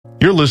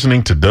You're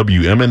listening to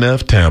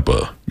WMNF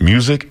Tampa,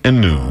 Music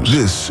and News.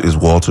 This is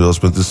Walter L.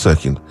 Smith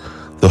II,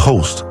 the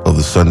host of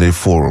the Sunday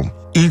Forum.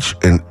 Each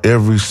and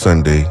every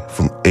Sunday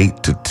from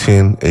 8 to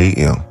 10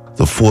 a.m.,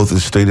 the Fourth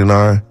Estate and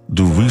I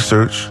do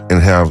research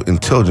and have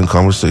intelligent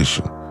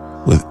conversation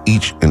with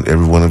each and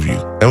every one of you.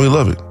 And we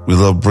love it. We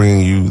love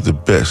bringing you the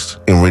best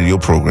in radio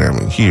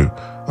programming here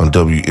on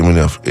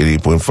WMNF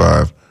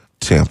 88.5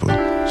 Tampa,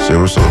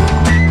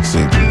 Sarasota,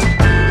 St. Pete.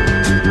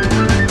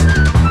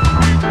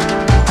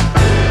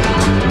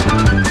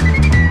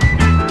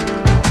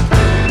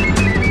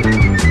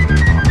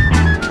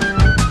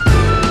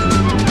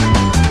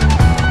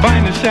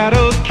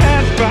 Shadows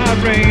cast by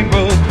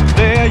rainbows,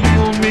 there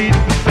you'll meet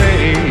the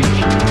sage.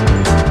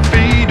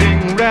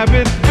 Feeding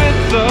rabbits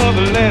bits of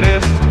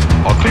lettuce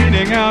or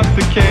cleaning out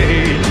the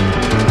cage.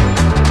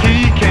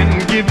 He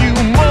can give you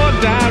more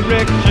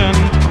direction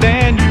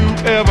than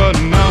you've ever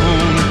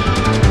known.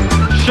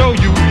 Show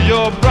you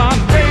your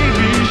bronze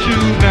baby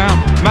shoes now,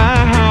 my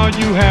how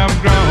you have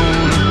grown.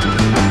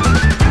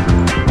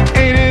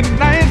 Ain't it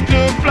nice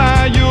to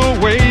fly? You're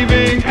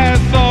waving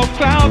as soft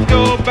clouds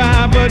go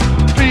by, but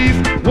peace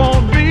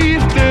won't be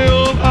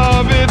still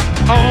of its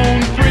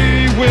own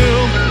free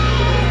will.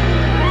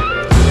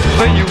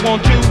 Say you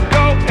want to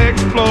go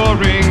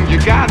exploring, you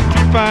got to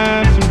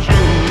find some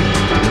truth.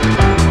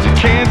 You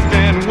can't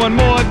stand one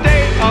more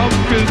day of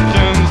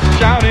Christians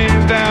shouting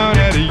down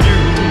at you.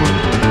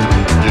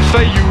 You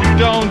say you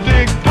don't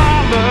dig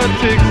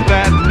politics,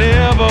 that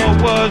never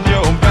was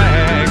your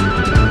bag.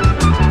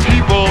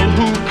 People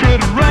who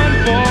could run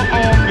for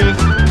office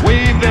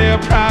wave their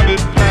private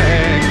flags.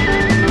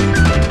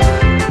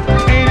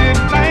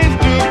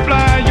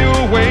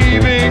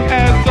 Waving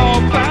as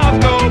all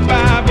clouds go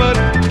by, but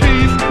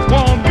peace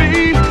won't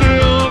be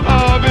still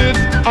of its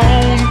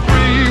own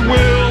free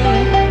will.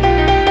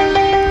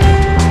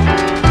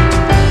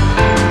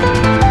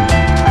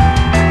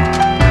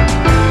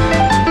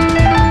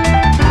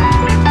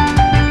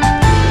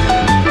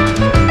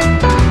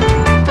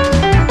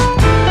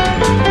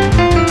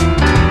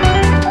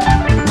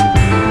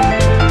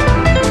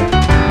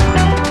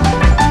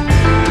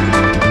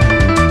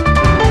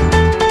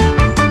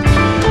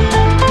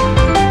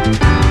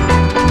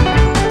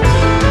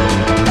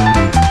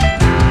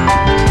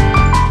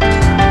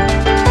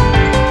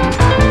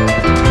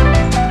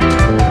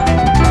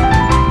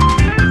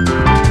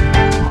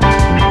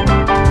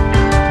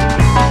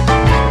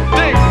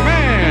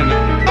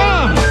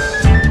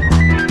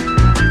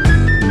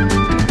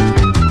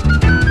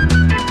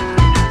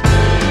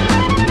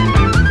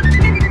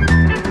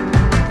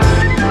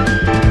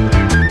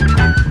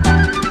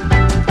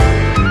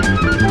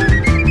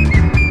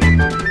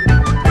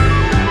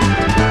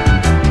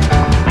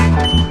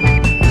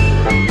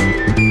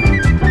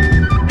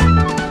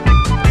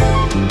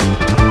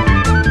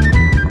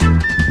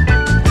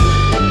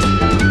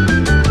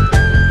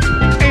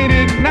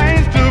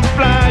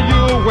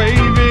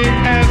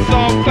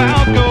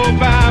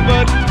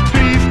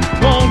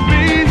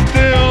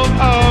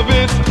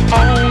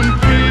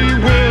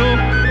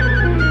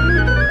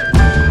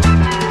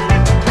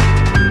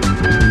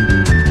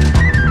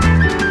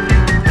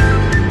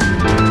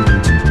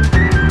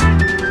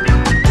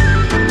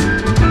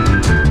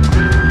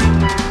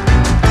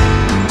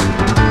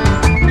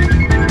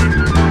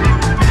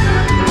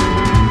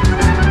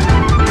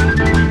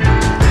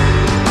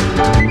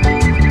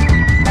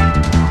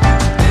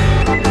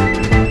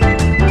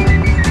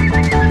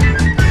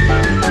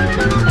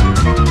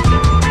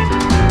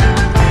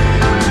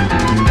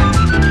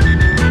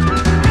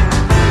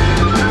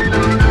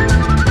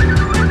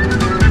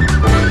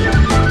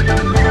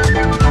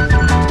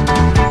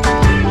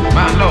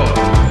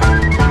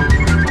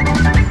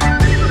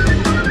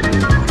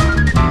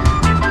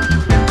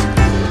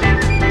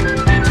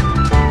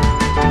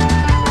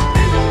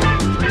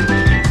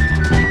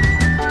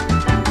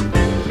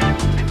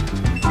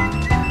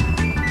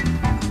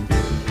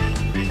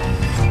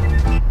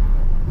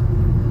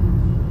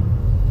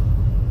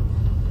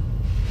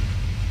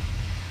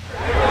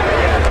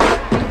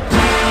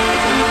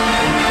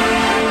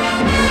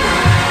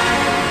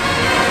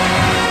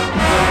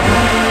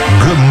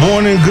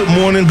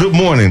 Good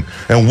morning,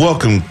 and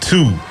welcome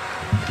to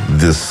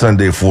this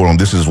Sunday Forum.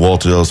 This is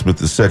Walter L.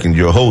 Smith II,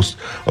 your host,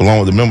 along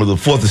with a member of the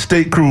Fourth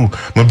Estate crew.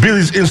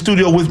 Mabili's in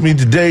studio with me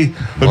today.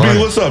 Mabili,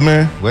 what's up,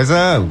 man? What's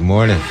up? Good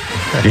morning.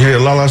 You hear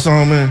the La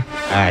song, man?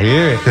 I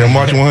hear it. Yeah,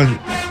 March 100?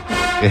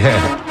 Yeah.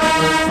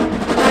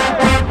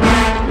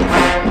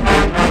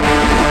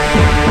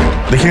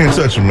 They can't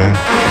touch him, man.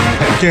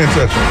 They can't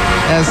touch him.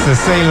 That's the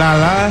Say La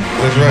La.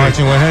 That's right.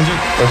 Marching 100.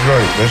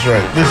 That's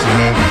right. Listen,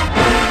 man.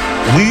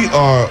 We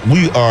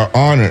are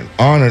honored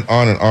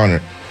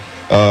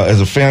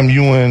as a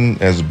FAMUan,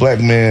 as a black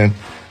man.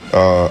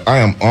 I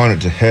am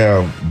honored to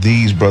have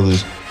these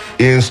brothers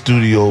in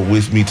studio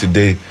with me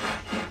today.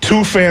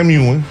 Two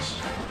FAMUans,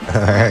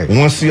 Right.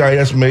 One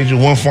CIS major,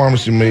 one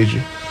pharmacy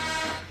major.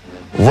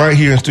 Right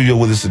here in studio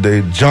with us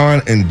today,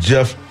 John and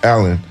Jeff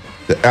Allen,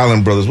 the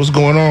Allen brothers. What's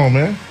going on,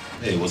 man?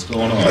 Hey, what's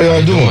going on? How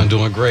y'all doing?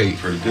 Doing great.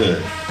 Pretty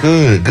good.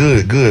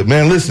 Good.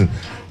 Man, listen,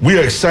 We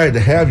are excited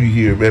to have you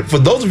here, man. For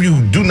those of you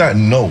who do not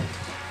know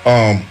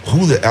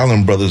who the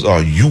Allen brothers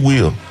are, you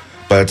will.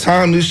 By the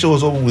time this show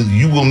is over with,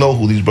 you will know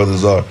who these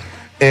brothers are.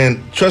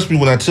 And trust me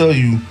when I tell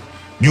you,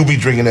 you'll be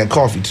drinking that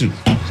coffee too.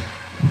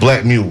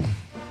 Black Mule.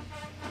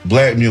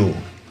 Black Mule.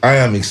 I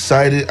am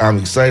excited. I'm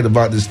excited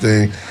about this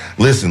thing.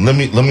 Listen, let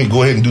me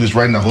go ahead and do this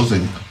right now. Hold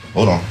on.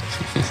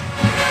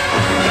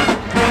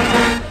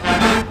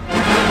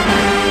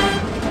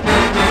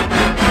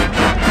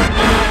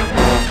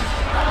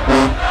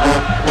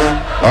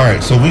 All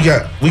right, so we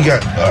got.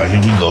 All right, here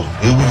we go.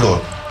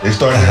 They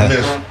started to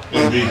miss.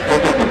 Here we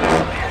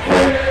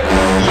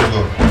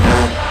go.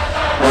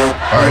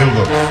 All right, here we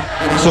go.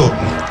 So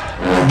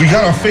we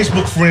got our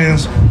Facebook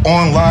friends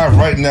on live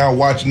right now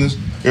watching this.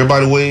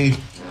 Everybody wave.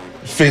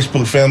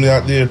 Facebook family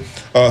out there.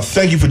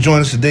 Thank you for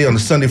joining us today on the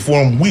Sunday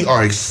Forum. We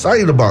are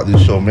excited about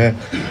this show, man.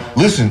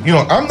 Listen,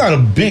 I'm not a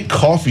big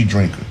coffee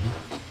drinker,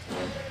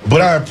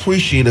 but I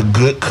appreciate a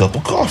good cup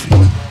of coffee.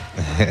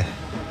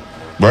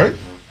 Right?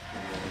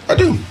 I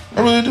do.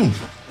 I really do.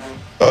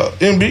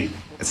 MB?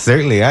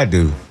 Certainly I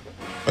do.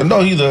 I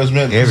know he does,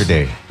 man. Every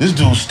day. This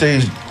dude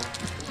stays,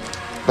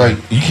 like,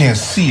 you can't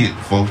see it,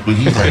 folks, but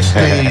he like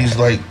stays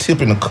like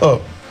tipping the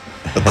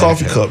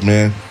coffee cup,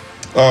 man.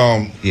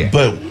 Yeah.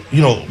 But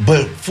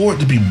for it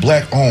to be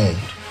black owned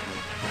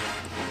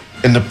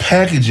and the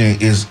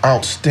packaging is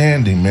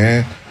outstanding,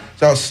 man.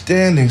 It's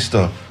outstanding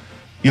stuff.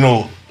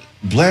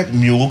 Black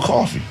Mule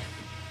Coffee.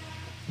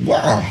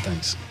 Wow.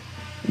 Thanks.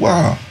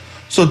 Wow.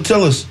 So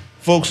tell us,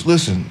 folks,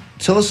 listen,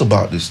 tell us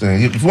about this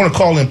thing. If you want to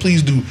call in,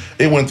 please do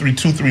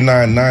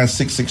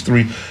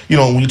 813-239-9663.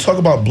 When you talk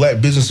about black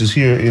businesses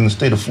here in the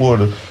state of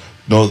Florida,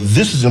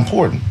 this is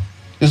important.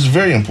 This is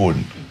very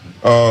important.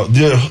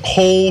 There are a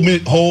whole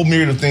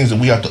myriad of things that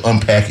we have to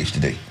unpackage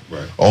today.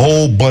 Right. A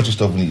whole bunch of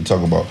stuff we need to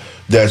talk about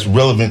that's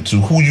relevant to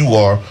who you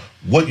are,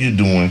 what you're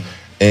doing,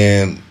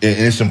 and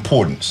its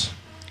importance,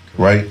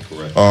 right?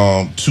 Correct.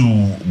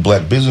 To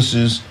black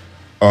businesses,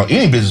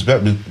 any business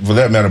for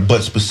that matter,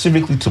 but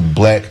specifically to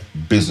black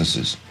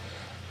businesses.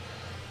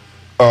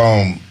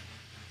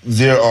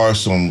 There are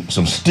some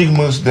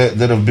stigmas that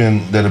have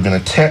been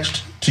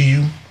attached to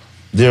you.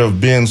 There have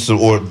been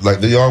or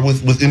like they are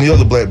with any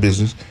other black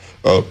business.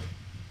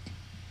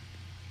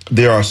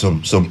 There are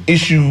some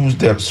issues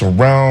that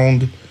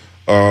surround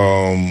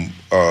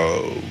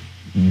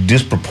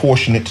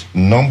disproportionate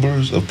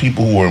numbers of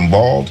people who are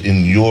involved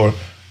in your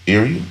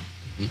area.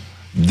 Mm-hmm.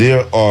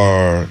 There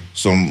are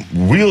some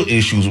real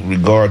issues with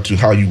regard to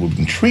how you have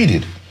been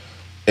treated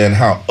and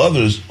how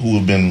others who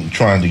have been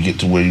trying to get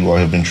to where you are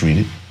have been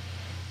treated.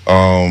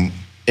 And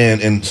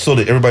so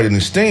that everybody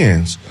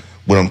understands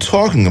what I'm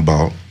talking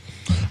about,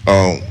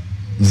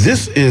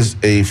 this is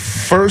a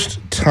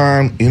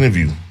first-time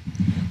interview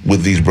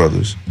with these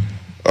brothers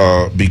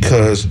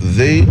because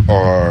they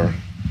are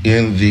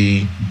in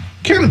the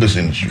cannabis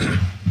industry. Is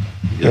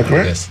that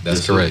correct? Yes,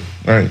 that's correct.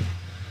 All right.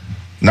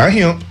 Not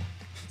hemp,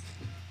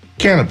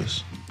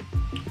 cannabis.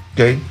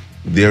 Okay?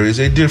 There is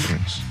a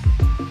difference.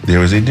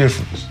 There is a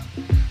difference.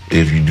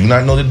 If you do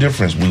not know the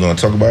difference, we're going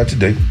to talk about it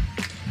today.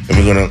 And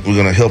we're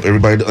gonna help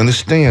everybody to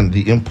understand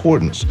the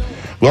importance.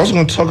 We're also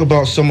going to talk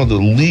about some of the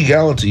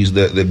legalities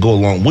that go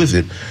along with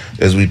it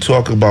as we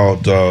talk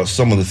about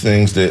some of the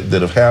things that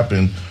have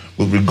happened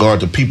with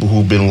regard to people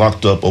who've been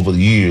locked up over the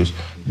years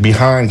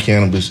behind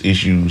cannabis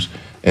issues,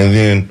 and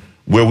then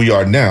where we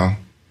are now,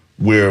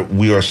 where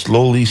we are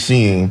slowly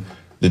seeing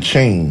the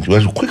change.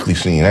 Well, we're quickly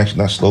seeing, actually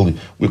not slowly,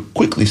 we're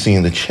quickly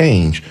seeing the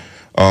change.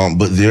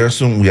 But we have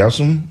some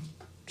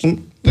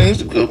things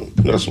to do.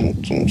 We got some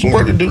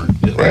work to do,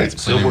 right?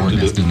 Still work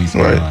to do.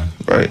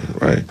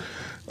 Right.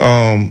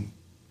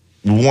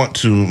 We want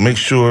to make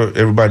sure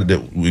everybody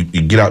that we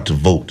get out to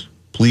vote.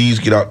 Please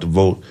get out to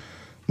vote.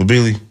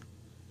 Mabili,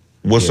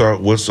 what's our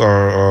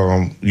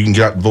you can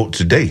get out to vote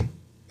today.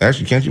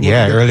 Actually, can't you vote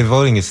today? Early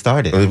voting is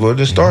started. Early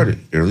voting is started.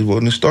 Early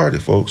voting is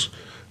started, folks.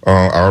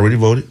 I already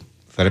voted.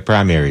 For the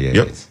primary,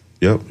 that is.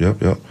 Yep.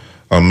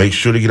 Make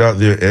sure to get out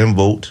there and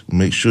vote.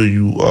 Make sure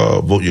you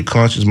vote your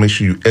conscience. Make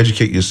sure you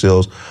educate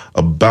yourselves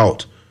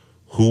about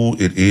who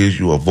it is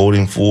you are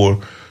voting for.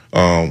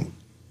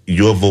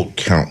 Your vote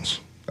counts.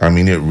 I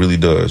mean, it really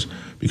does.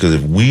 Because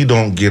if we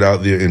don't get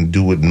out there and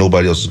do it,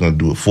 nobody else is going to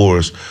do it for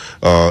us.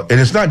 And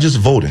it's not just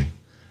voting.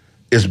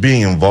 It's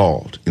being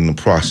involved in the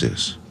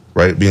process,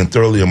 right? Being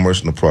thoroughly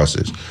immersed in the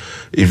process.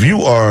 If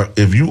you are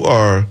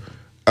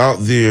out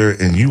there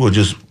and you are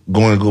just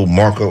going to go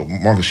mark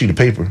a sheet of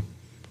paper,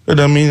 that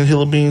doesn't mean a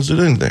hill of beans did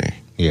anything.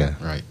 Yeah.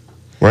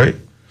 Right?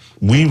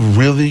 We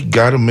really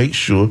got to make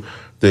sure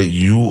that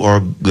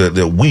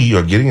that we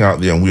are getting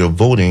out there and we are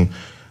voting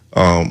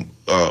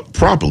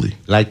properly.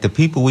 Like the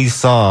people we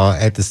saw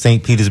at the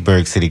St.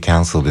 Petersburg City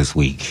Council this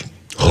week.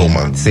 Oh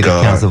my God. City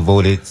Council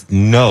voted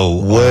no.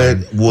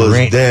 What was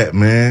that,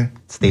 man?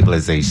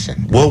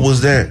 Stabilization. What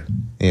was that?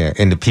 Yeah,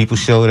 and the people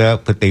showed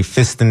up, put their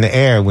fist in the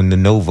air when the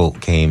no vote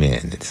came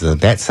in. So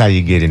that's how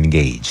you get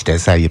engaged.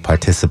 That's how you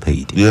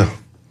participate. Yeah.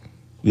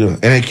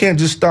 And it can't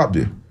just stop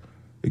there.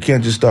 It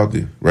can't just stop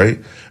there, right?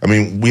 I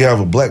mean, we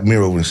have a Black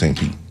Mirror over in St.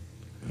 Pete.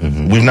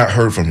 We've not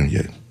heard from him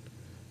yet.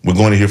 We're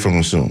going to hear from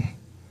him soon.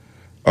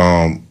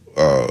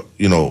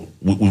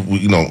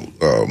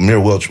 Mayor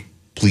Welch,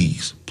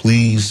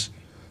 please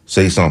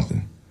say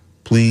something.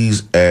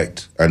 Please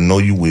act. I know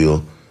you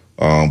will,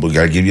 but we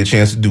got to give you a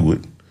chance to do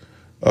it.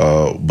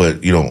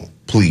 But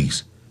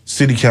please,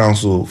 city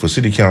council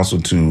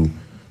to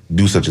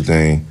do such a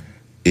thing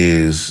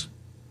is,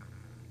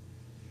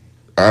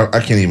 I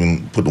can't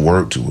even put the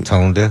word to it.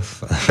 Tone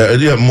deaf?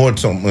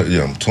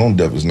 Tone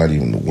deaf is not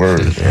even the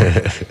word.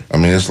 I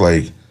mean, it's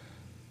like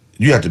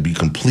you have to be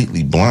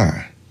completely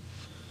blind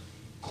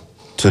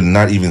to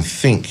not even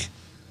think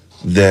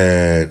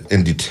that,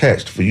 and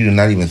detached, for you to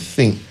not even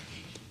think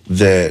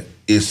that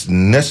it's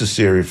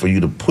necessary for you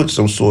to put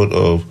some sort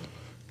of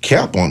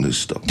cap on this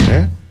stuff,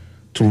 man,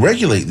 to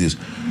regulate this.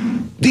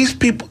 These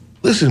people,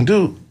 listen,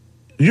 dude,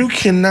 you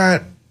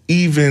cannot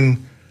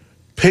even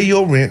pay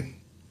your rent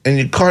and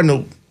your car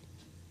note,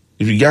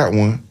 if you got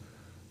one,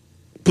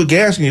 put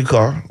gas in your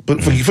car,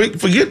 but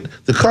forget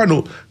the car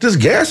note, just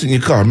gas in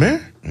your car, man.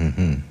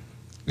 Mm-hmm.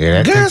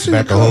 Yeah, that takes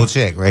about the whole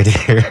check right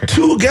there.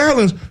 2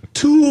 gallons,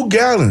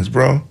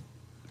 bro.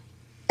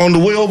 On the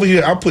way over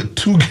here, I put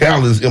 2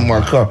 gallons in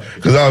my car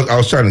because I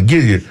was trying to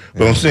get here.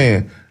 But I'm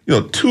saying,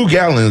 2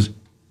 gallons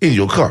in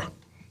your car,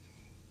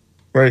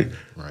 right?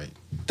 Right.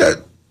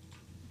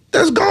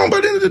 That's gone by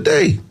the end of the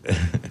day.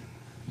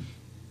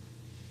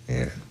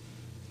 Yeah.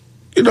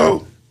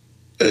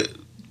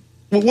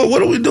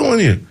 What are we doing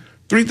here?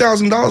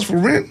 $3,000 for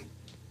rent?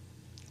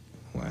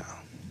 Wow.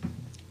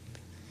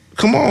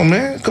 Come on,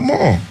 man. Come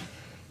on.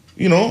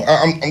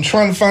 I'm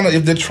trying to find out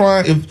if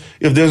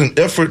if there's an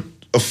effort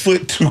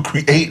afoot to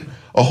create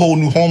a whole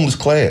new homeless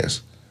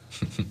class,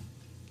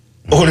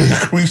 or to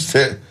increase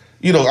that.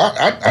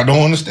 I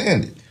don't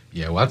understand it.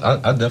 Yeah, well,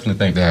 I definitely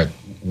think that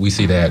we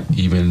see that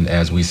even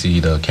as we see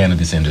the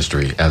cannabis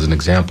industry as an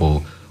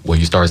example, where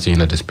you start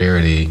seeing a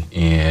disparity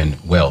in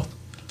wealth.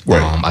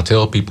 Right. I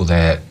tell people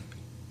that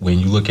when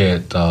you look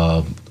at,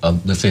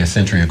 let's say a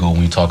century ago,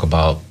 when you talk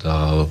about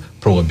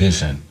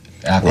prohibition,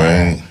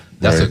 alcohol,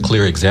 that's a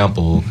clear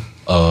example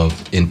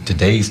of, in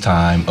today's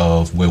time,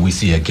 of where we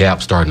see a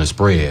gap starting to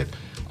spread.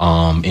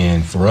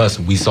 And for us,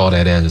 we saw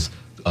that as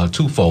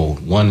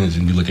twofold. One is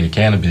when you look at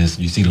cannabis,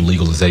 you see the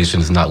legalization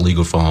is not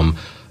legal from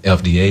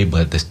FDA,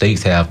 but the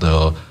states have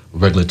the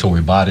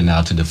regulatory body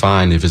now to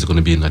define if it's going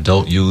to be an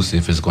adult use,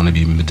 if it's going to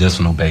be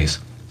medicinal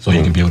based, so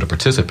you can be able to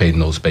participate in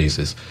those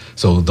spaces.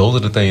 So those are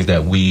the things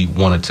that we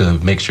wanted to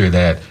make sure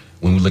that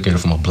when we look at it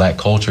from a black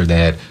culture,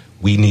 that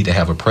we need to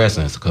have a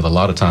presence, because a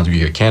lot of times when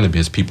you hear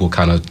cannabis, people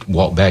kind of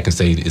walk back and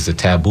say it's a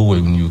taboo,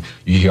 and when you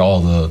hear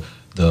all the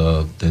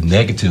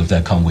negatives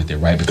that come with it,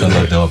 right? Because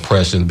of the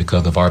oppression,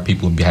 because of our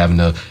people having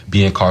to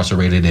be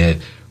incarcerated at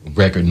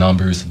record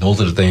numbers.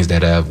 Those are the things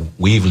that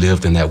we've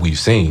lived and that we've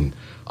seen.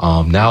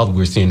 Now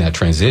we're seeing that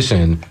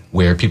transition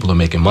where people are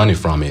making money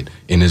from it.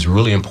 And it's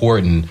really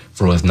important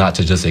for us not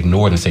to just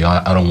ignore it and say,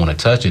 I don't want to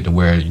touch it, to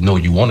where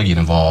you want to get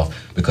involved,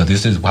 because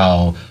this is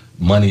how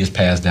money is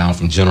passed down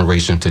from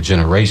generation to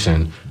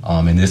generation.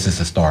 And this is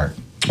a start.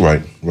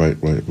 Right.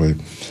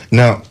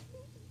 Now,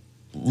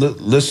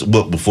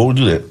 but before we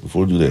do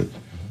that,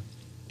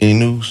 any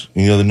news?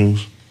 Any other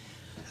news?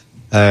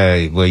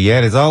 Well, yeah,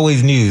 there's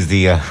always news.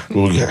 The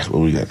what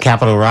we got?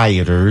 Capitol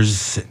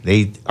rioters,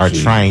 they are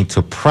trying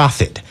to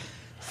profit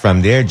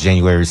from their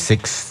January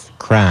 6th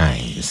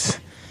crimes.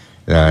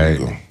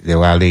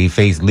 While they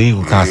face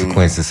legal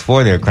consequences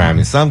for their crime.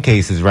 In some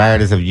cases,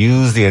 rioters have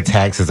used the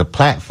attacks as a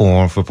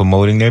platform for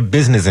promoting their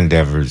business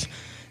endeavors,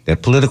 their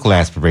political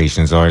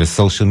aspirations, or their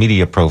social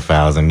media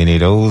profiles. And many of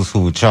those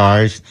who were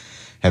charged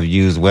have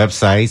used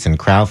websites and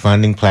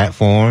crowdfunding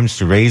platforms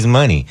to raise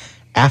money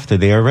after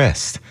their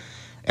arrest.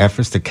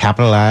 Efforts to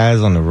capitalize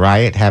on the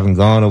riot haven't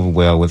gone over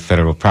well with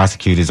federal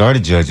prosecutors or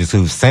the judges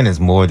who've sentenced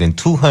more than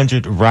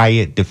 200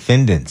 riot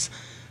defendants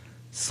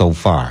so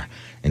far.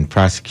 And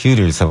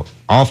prosecutors have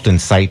often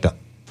cite the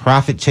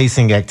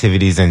profit-chasing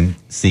activities and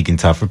seeking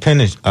tougher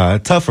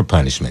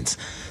punishments.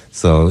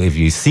 So if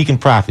you're seeking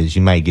profits,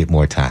 you might get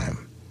more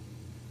time.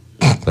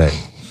 But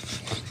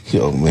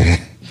man,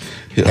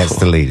 that's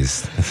the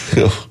latest.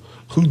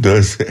 Who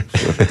does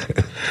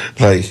that?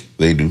 Like,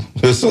 they do.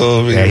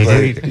 So, they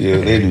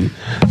do.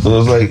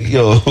 So it's like,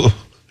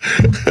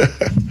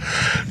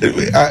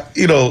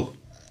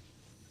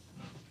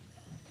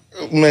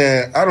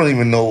 man, I don't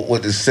even know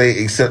what to say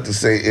except to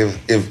say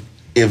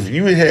if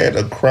you had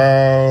a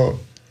crowd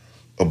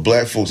of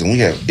black folks, and we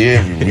have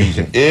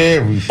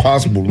every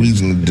possible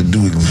reason to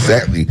do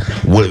exactly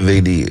what they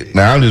did.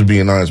 Now, I'm just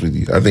being honest with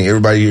you. I think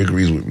everybody here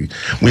agrees with me.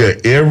 We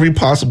have every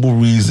possible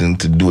reason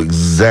to do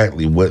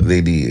exactly what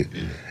they did,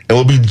 and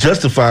will be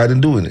justified in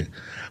doing it.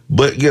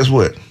 But guess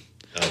what?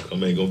 The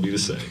outcome ain't gonna be the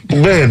same.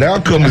 Man, the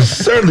outcome is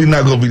certainly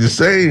not gonna be the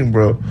same,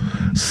 bro.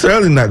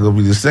 Certainly not gonna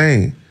be the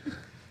same.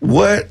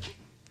 What?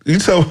 You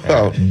talking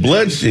about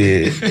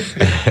bloodshed?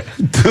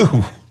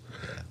 Dude,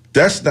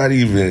 That's not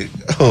even.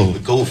 Oh,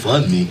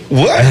 GoFundMe.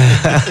 what?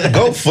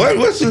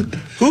 GoFundMe?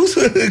 Who's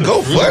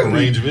GoFundMe?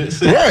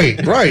 Arrangements. Right.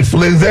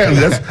 Exactly.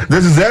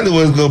 That's exactly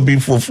what it's gonna be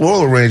for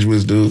floral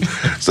arrangements, dude.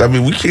 So I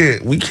mean, we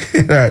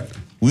cannot.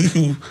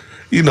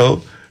 You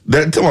know,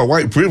 that to my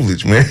white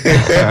privilege, man.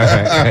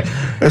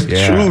 That's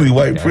truly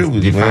white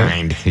privilege,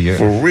 defined, man. yeah.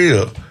 For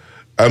real.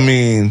 I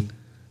mean,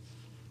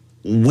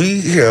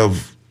 we've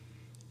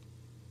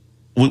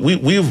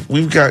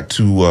got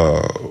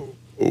to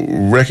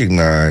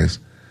recognize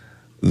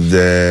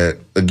that,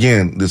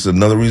 again, this is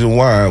another reason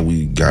why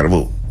we gotta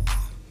vote.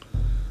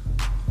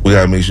 We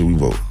gotta make sure we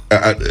vote.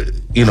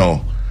 You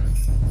know,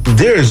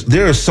 there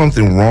is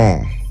something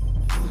wrong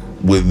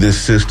with this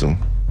system.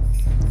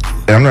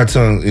 And I'm not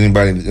telling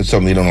anybody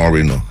something they don't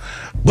already know,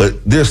 but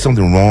there's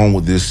something wrong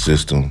with this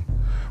system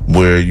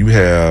where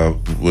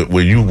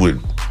where you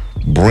would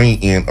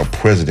bring in a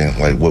president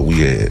like what we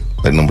had,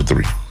 like number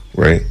 3,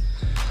 right?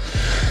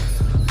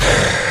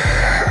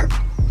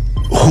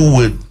 Who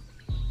would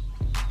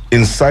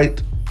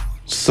incite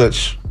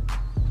such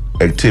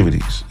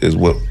activities as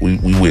what we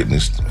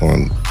witnessed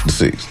on the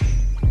 6th.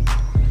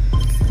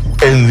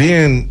 And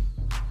then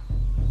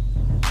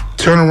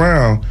turn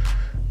around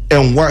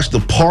and watch the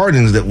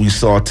pardons that we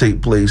saw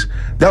take place.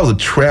 That was a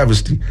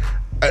travesty.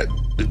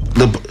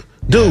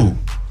 Dude,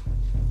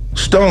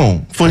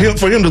 Stone, for him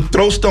to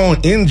throw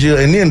Stone in jail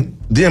and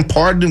then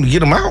pardon him to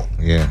get him out.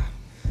 Yeah.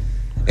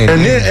 And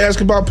then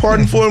ask about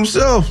pardon for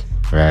himself.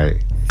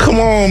 Right. Come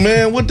on,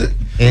 man. What the?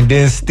 And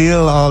then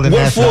steal all the What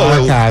National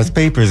for? Archives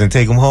papers and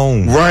take them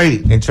home.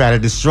 Right. And try to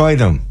destroy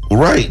them.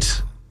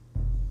 Right.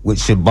 Which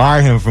should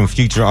bar him from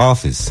future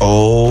office.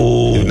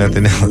 Oh. If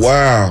nothing else.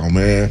 Wow,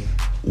 man.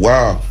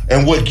 Wow.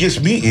 And what gets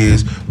me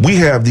is we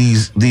have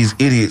these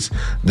idiots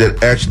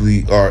that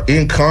actually are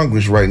in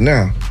Congress right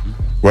now,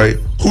 right,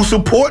 who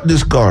support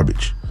this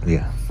garbage.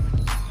 Yeah.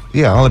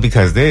 Yeah, only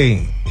because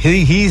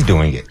he's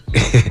doing it.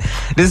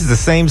 This is the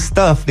same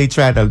stuff they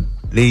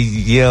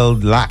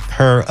yelled lock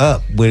her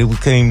up when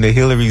it came to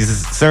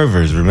Hillary's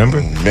servers,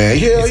 remember? Man,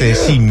 yeah, They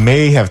said she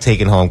may have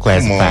taken home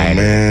classified. Come on,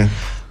 man.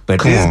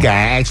 But this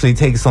guy actually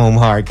takes home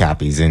hard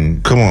copies,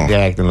 and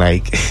they're acting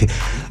like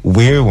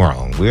we're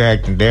wrong. They're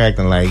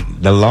acting like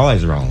the law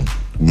is wrong.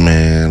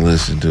 Man,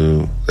 listen,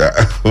 dude.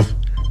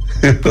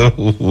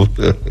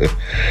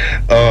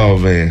 Oh,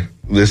 man.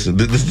 Listen,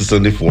 this is the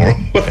Sunday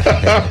Forum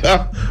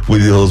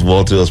with your host,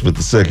 Walter L. Smith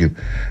II,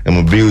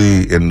 and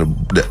Mabili and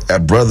the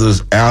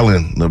brothers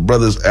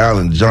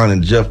Allen, John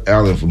and Jeff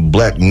Allen from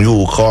Black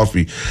Mule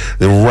Coffee.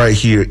 They're right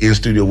here in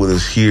studio with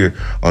us here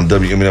on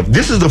WMNF.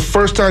 This is the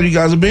first time you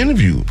guys have been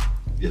interviewed.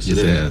 Yes, it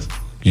is.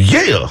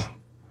 Yeah.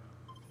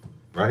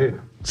 Right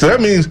here. So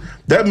that means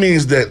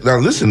that, now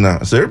listen now,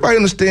 so everybody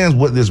understands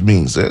what this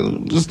means.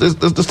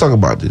 Let's talk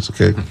about this,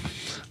 okay?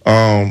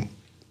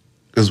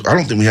 Because I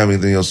don't think we have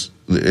anything else.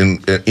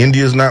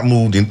 India's not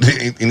moved.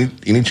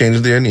 Any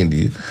changes there in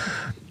India?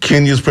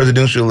 Kenya's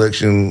presidential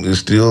election is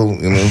still,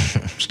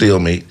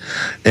 stalemate,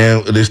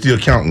 and they're still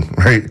counting,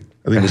 right?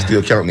 I think they're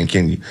still counting in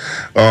Kenya.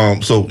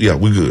 So yeah,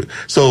 we're good.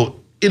 So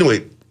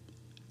anyway,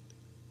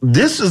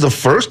 this is the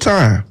first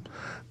time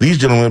these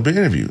gentlemen have been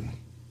interviewed.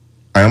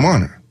 I am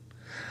honored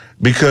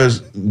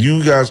because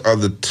you guys are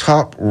the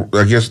top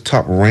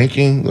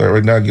ranking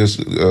right now. I guess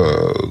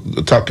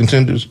the top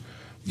contenders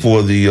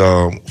for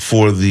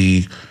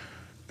the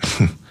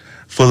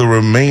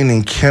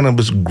remaining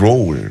cannabis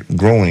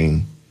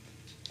growing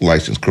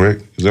license,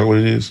 correct? Is that what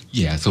it is?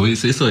 Yeah, so in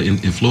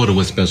Florida,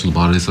 what's special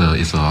about it,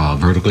 it's a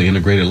vertically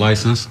integrated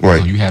license.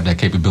 Right. So you have that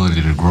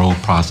capability to grow,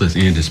 process,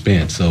 and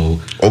dispense. So,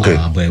 okay.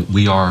 But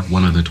we are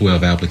one of the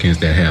 12 applicants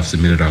that have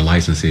submitted our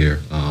license here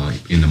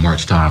in the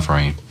March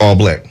timeframe. All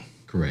black.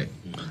 Correct.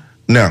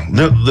 Now,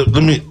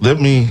 let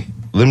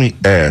me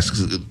ask.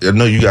 I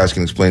know you guys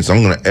can explain, so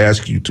I'm going to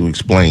ask you to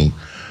explain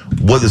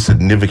what the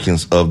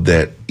significance of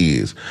that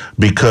is.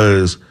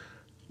 Because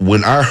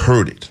when I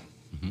heard it,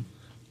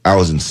 I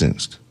was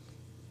incensed.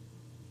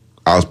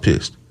 I was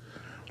pissed.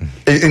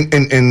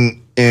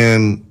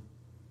 And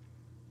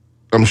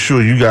I'm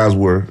sure you guys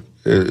were,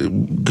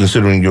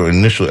 considering your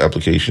initial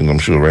application, I'm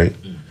sure, right?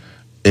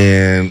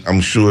 And I'm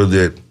sure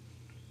that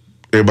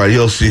everybody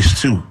else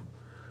is too.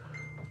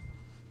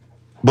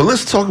 But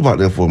let's talk about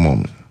that for a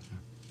moment.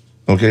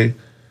 Okay?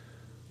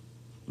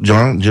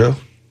 John,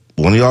 Jeff,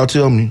 one of y'all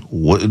tell me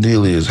what the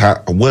deal is.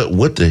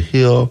 What the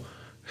hell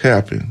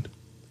happened?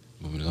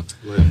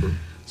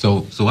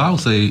 So I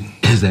would say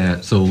is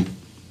that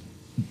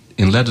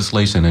in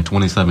legislation in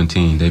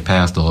 2017 they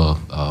passed a law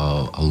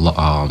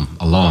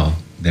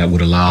that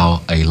would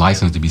allow a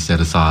license to be set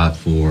aside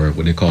for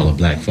what they call a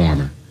black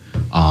farmer.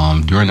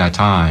 During that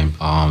time,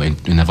 and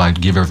if I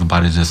give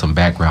everybody just some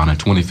background, in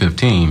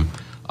 2015.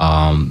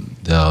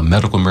 The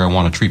Medical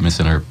Marijuana Treatment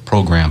Center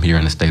program here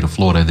in the state of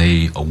Florida,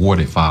 they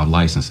awarded 5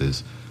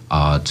 licenses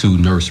to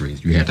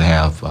nurseries. You had to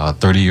have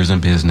 30 years in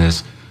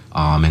business,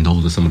 and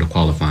those are some of the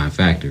qualifying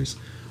factors.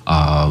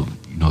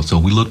 So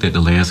we looked at the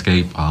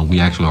landscape. We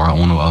actually are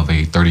owner of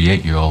a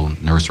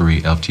 38-year-old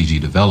nursery, FTG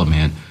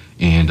Development,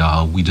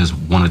 And we just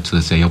wanted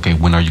to say, okay,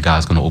 when are you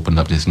guys going to open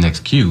up this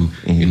next queue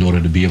in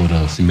order to be able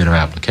to submit our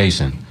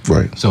application?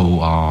 Right.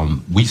 So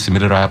we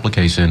submitted our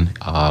application,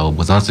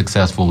 was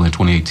unsuccessful in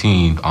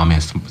 2018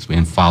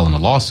 in filing a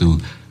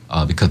lawsuit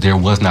because there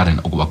was not a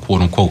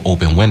quote-unquote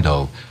open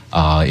window.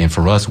 And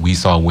for us, we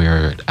saw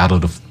where out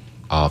of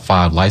the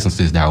 5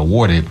 licenses that were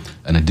awarded,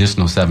 an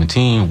additional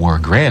 17 were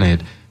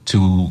granted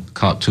to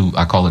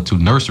I call it to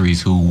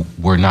nurseries who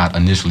were not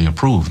initially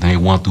approved. They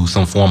went through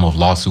some form of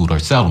lawsuit or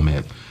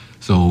settlement.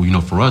 So,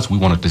 for us, we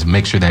wanted to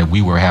make sure that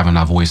we were having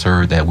our voice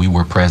heard, that we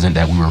were present,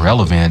 that we were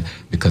relevant,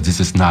 because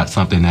this is not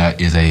something that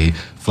is a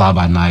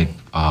fly-by-night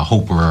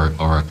hope or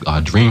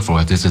a dream for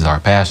us. This is our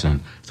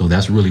passion. So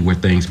that's really where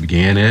things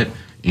began at.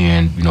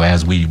 And,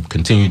 as we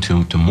continue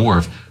to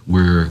morph,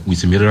 we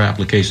submitted our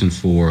application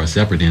for a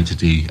separate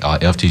entity,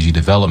 FTG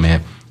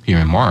Development, here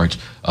in March.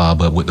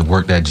 But with the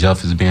work that Jeff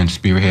has been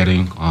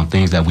spearheading on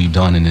things that we've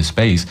done in this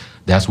space,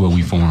 that's where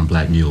we formed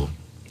Black Mule.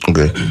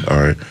 Okay. All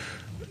right.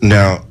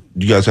 Now,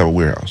 you guys have a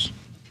warehouse?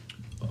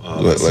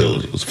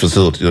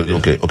 Facility.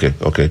 Yeah.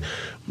 Okay.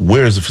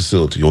 Where is the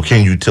facility? Or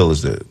can you tell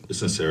us that?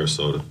 It's in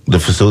Sarasota. The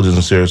facility is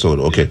in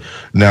Sarasota. Okay.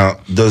 Now,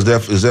 is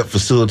that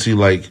facility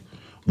like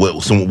what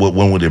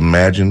one would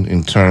imagine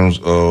in terms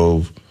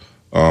of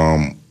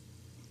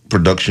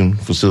production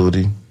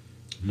facility?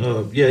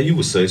 Yeah, you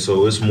would say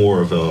so. It's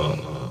more of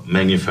a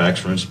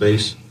manufacturing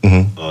space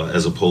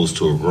as opposed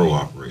to a grow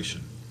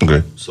operation.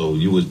 Okay. So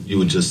you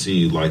would just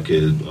see like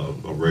a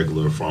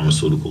regular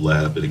pharmaceutical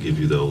lab. It'll give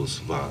you those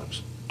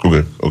vibes.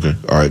 Okay.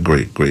 All right.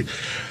 Great.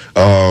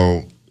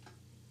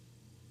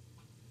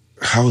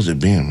 How has it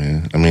been,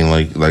 man? I mean,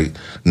 like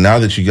now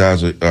that you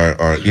guys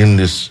are in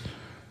this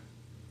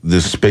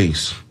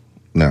space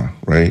now,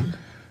 right?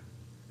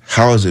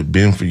 How has it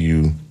been for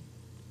you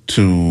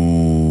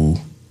to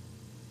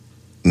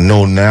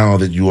know now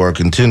that you are a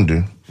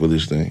contender for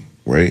this thing,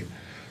 right?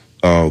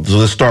 So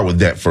let's start with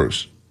that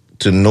first.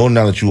 To know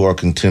now that you are a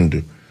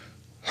contender,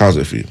 how's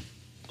it feel?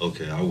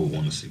 Okay, I would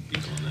want to speak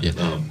on that.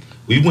 Yeah.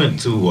 We went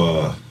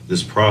to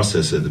this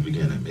process at the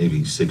beginning,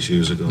 maybe 6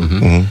 years ago,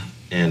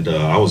 and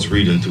I was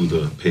reading through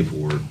the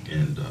paperwork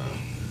and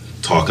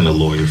talking to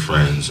lawyer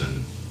friends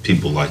and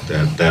people like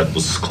that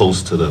was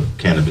close to the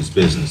cannabis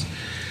business,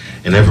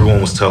 and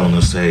everyone was telling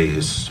us, hey,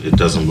 it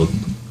doesn't look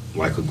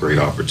like a great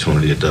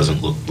opportunity. It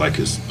doesn't look like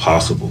it's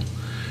possible.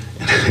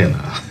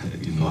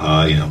 And you know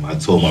how I am. I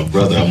told my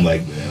brother, I'm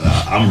like, man,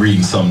 I'm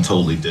reading something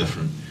totally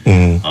different.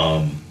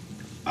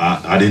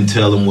 I didn't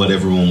tell him what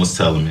everyone was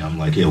telling me. I'm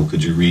like, yo,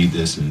 could you read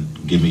this and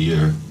give me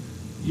your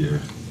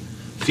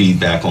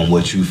feedback on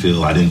what you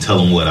feel? I didn't tell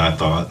him what I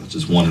thought. I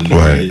just wanted to know.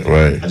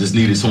 Right. I just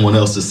needed someone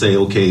else to say,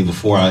 okay,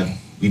 before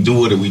we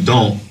do it or we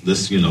don't,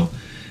 this,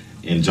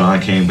 And John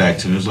came back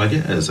to me and was like,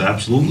 yeah, it's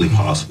absolutely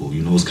possible.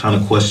 It's kind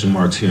of question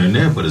marks here and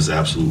there, but it's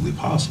absolutely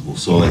possible.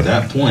 So at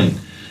that point,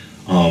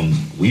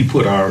 we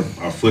put our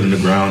foot in the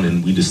ground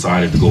and we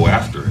decided to go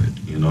after it,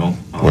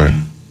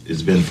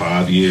 It's been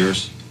 5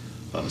 years,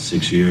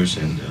 6 years,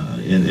 and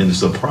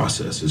it's a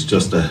process. It's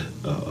just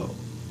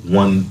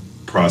one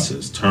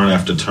process, turn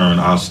after turn,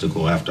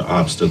 obstacle after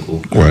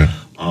obstacle. Right.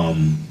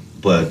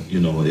 But,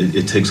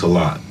 it takes a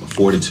lot.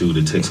 Fortitude,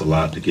 it takes a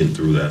lot to get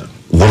through that.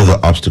 What are the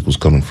obstacles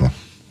coming from?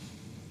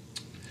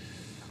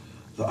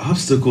 The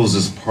obstacles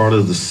is part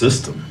of the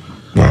system.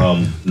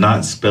 Right.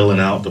 Not spelling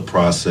out the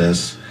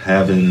process,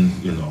 having,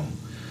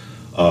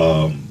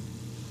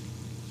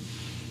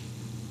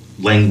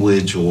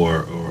 language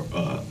or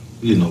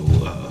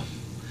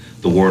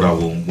the word I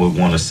would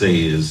want to say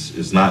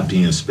is not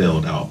being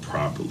spelled out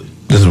properly.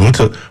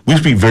 We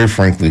speak very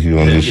frankly here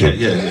on this show.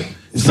 Yeah.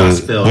 It's not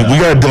spelled out. We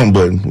got a dump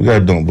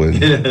button.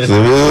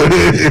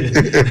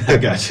 I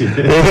got you.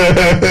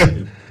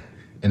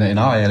 And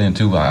I'll add in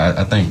too.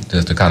 I think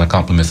just to kind of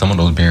complement some of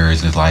those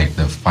barriers is like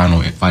the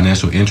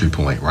financial entry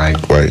point, right?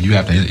 Right. You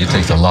have to. It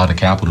takes a lot of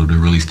capital to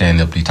really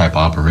stand up these type of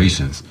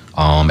operations.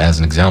 As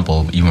an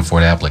example, even for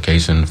the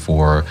application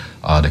for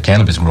the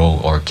cannabis grow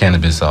or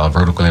cannabis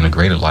vertical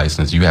integrated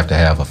license, you have to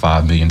have a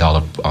 $5 million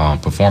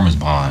performance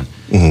bond.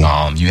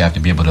 You have to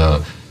be able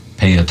to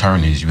pay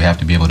attorneys. You have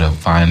to be able to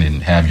find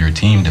and have your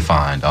team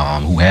defined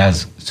who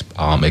has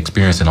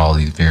experience in all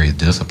these various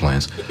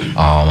disciplines.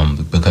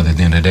 Because at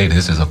the end of the day,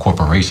 this is a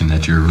corporation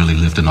that you're really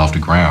lifting off the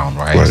ground,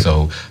 right?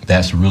 So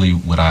that's really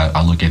what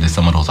I look at as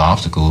some of those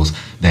obstacles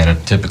that are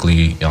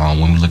typically,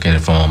 when we look at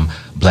it from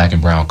Black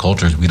and brown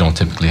cultures, we don't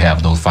typically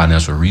have those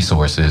financial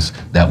resources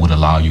that would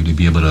allow you to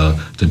be able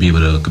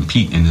to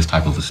compete in this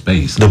type of a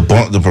space.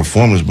 The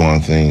performance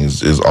bond thing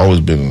is always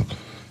been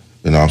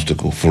an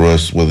obstacle for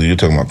us, whether you're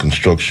talking about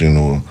construction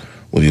or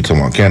whether you're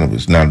talking about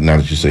cannabis. Now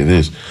that you say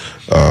this,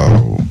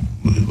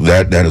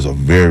 that is a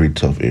very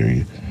tough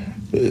area.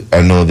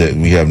 I know that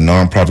we have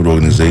nonprofit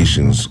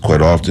organizations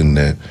quite often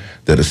that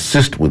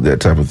assist with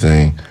that type of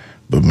thing,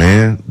 but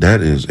man,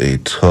 that is a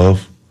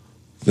tough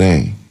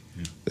thing.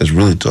 It's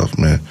really tough,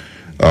 man.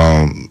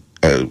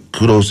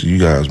 Kudos to you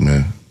guys,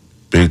 man.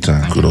 Big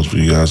time. Kudos for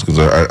you guys, because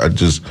I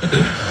just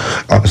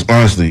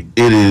honestly,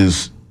 it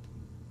is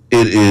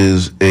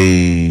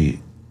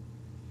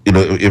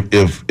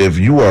if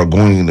you are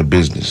going into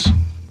business,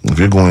 if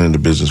you're going into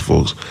business,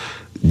 folks,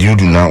 you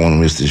do not want to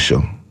miss this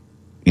show.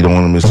 You don't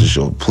want to miss the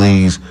show.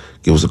 Please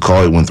give us a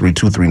call at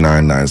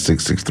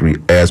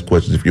 1-323-99663. Ask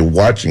questions. If you're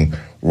watching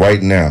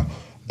right now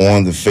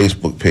on the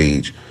Facebook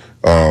page,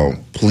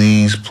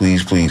 please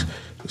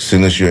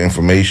send us your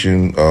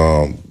information.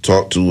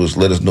 Talk to us.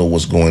 Let us know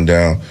what's going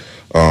down.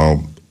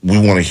 We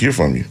want to hear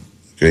from you.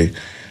 Okay.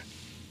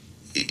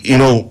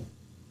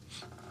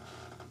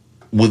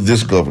 With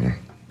this governor,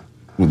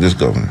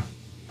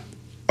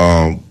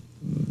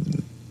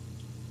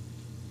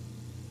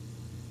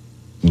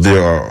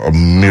 there are a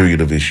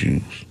myriad of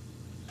issues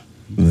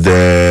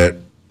that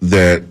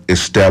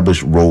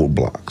establish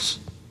roadblocks,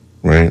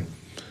 right?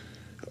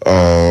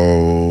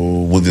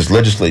 With this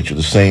legislature,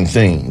 the same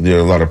thing. There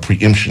are a lot of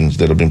preemptions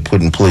that have been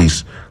put in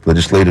place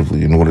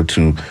legislatively in order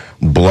to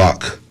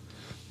block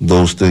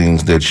those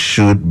things that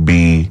should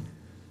be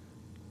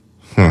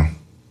had,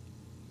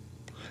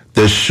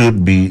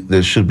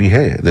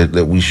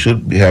 that we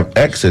should have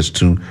access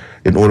to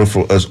in order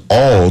for us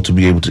all to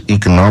be able to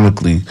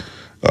economically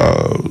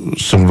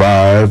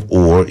survive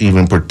or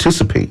even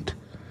participate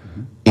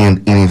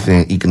in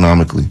anything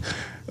economically.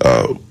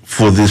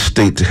 For this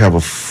state to have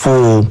a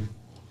full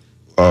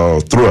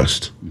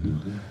thrust,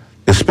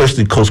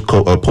 especially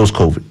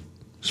post-COVID.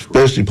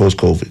 Especially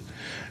post-COVID.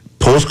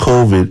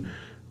 Post-COVID,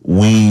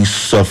 we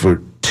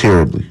suffered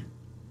terribly.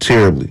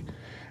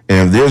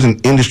 And if there's an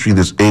industry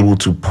that's able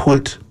to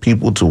put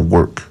people to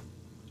work,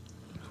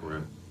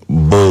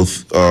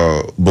 both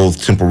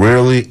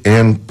temporarily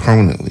and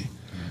permanently,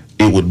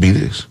 it would be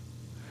this.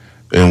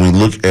 And we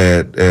look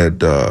at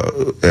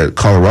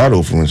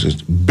Colorado, for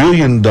instance, $1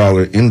 billion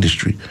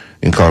industry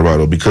in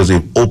Colorado because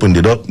they've opened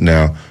it up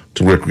now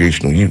to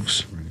recreational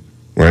use,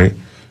 right?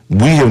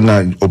 We have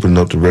not opened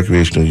up to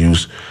recreational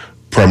use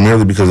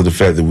primarily because of the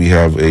fact that we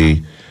have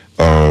a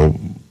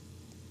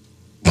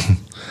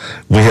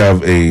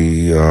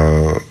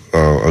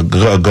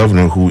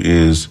governor who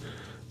is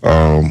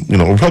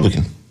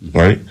Republican,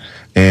 right?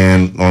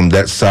 And on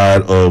that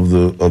side of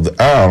the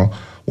aisle,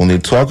 when they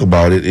talk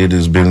about it, it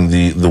has been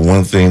the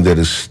one thing that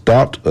has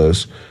stopped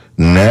us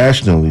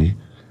nationally,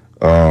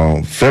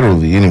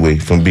 federally anyway,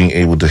 from being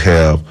able to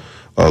have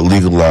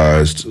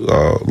legalization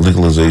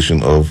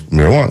of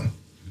marijuana,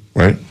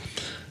 right?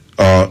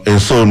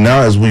 And so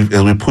now as we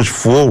push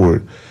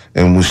forward,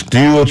 and we're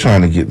still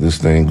trying to get this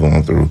thing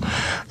going through,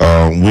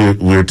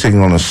 we're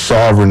taking on a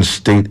sovereign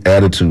state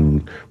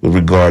attitude with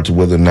regard to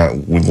whether or not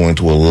we're going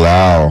to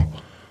allow,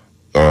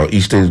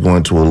 each state is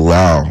going to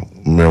allow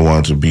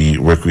marijuana to be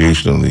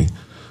recreationally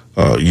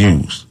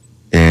used.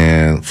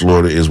 And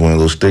Florida is one of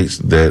those states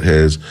that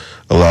has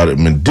allowed it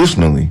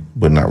medicinally,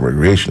 but not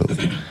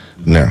recreationally.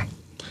 Now,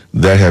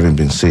 that having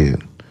been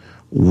said,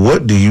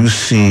 what do you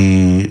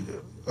see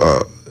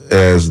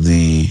as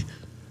the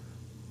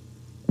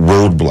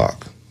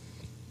roadblock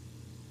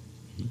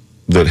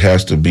that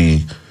has to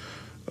be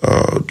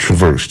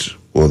traversed,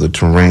 or the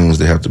terrains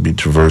that have to be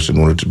traversed in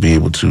order to be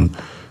able to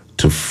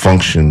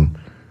function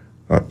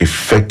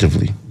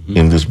effectively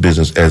in this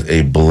business as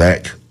a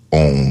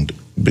black-owned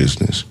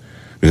business?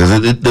 Because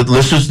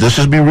let's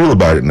just be real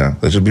about it now.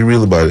 Let's just be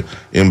real about it.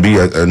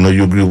 MB, I know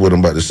you agree with what I'm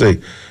about to say.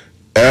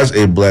 As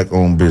a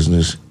black-owned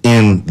business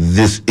in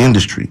this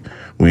industry,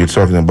 when you're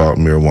talking about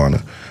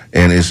marijuana,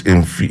 and it's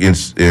in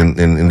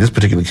this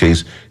particular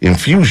case,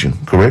 infusion,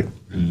 correct?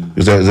 Mm-hmm.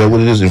 Is that what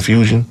it is?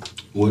 Infusion?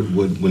 What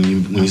when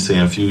you say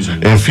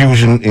infusion?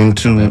 Infusion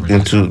into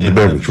the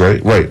beverage,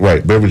 right?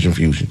 Right. Beverage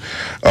infusion.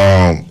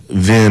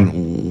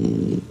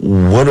 Then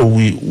what are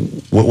we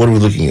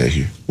looking at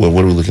here? What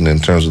are we looking at in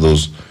terms of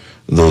those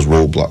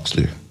roadblocks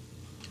there?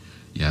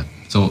 Yeah.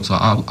 So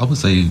I would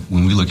say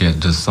when we look at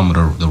just some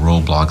of the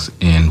roadblocks,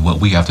 and what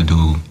we have to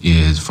do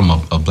is, from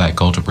a black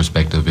culture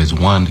perspective, is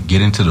one, get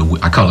into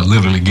I call it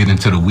literally get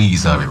into the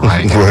weeds of it,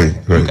 right? Right.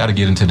 You got to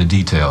get into the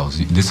details.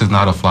 This is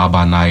not a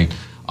fly-by-night,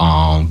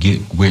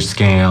 get rich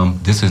scam.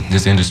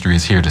 This industry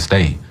is here to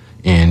stay.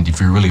 And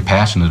if you're really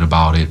passionate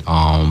about it,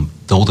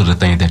 those are the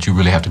things that you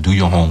really have to do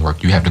your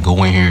homework. You have to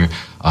go in here,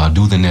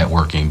 do the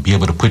networking, be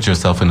able to put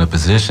yourself in a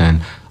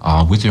position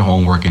with your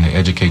homework and to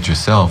educate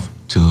yourself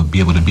to be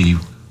able to be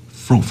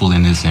fruitful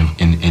in this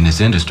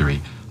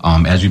industry.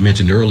 As you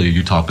mentioned earlier,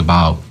 you talked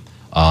about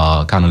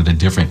kind of the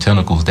different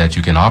tentacles that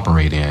you can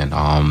operate in.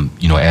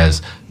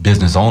 As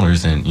business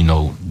owners, and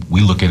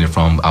we look at it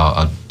from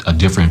a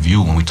different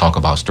view when we talk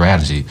about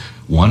strategy.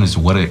 One is,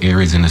 what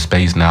areas in the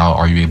space now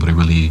are you able to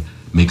really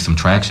make some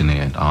traction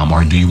in?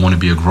 Or do you want to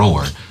be a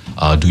grower?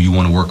 Do you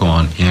want to work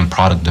on end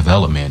product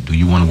development? Do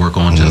you want to work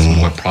on just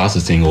more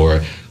processing,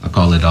 or I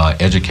call it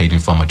educating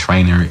from a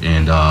trainer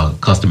and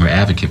customer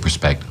advocate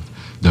perspective?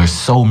 There's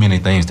so many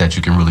things that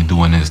you can really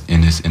do in this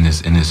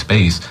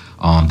space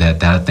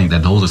that I think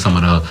that those are some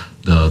of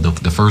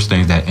the first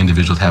things that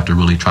individuals have to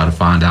really try to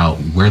find out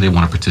where they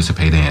want to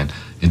participate in.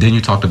 And then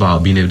you talked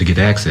about being able to get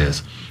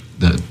access.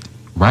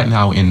 Right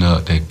now in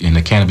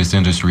the cannabis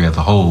industry as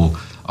a whole,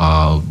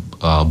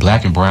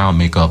 black and brown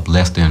make up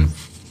less than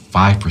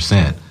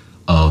 5%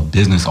 of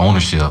business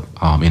ownership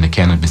in the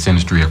cannabis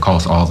industry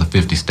across all the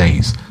 50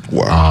 states.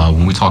 Wow.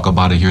 When we talk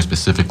about it here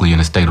specifically in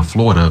the state of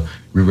Florida,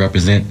 we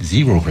represent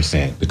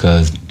 0%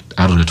 because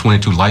out of the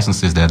 22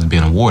 licenses that have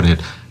been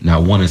awarded,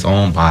 not one is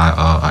owned by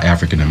an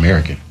African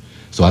American.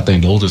 So I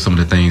think those are some of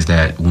the things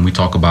that when we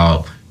talk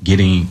about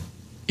getting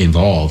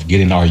involved,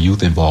 getting our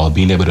youth involved,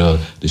 being able to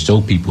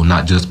show people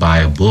not just by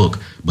a book,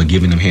 but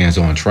giving them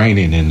hands-on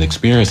training and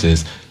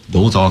experiences,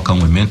 those all come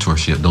with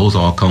mentorship. Those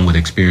all come with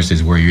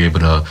experiences where you're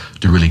able to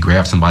really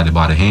grab somebody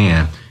by the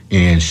hand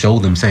and show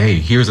them, say, hey,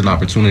 here's an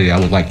opportunity. I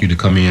would like you to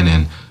come in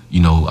and,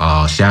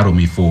 shadow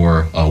me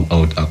for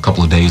a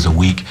couple of days a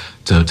week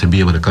to be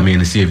able to come in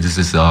and see if this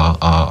is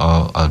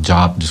a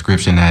job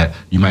description that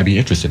you might be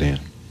interested in.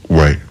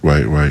 Right.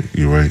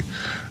 You're right.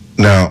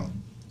 Now,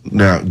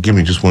 give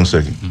me just 1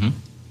 second. Mm-hmm.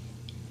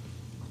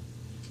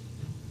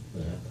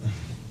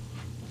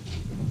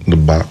 The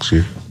box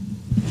here.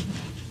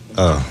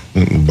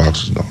 The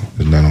box is not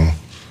on.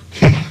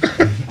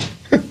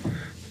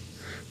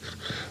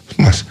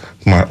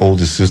 my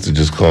oldest sister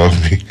just called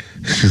me.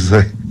 She's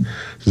like,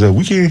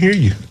 we can't hear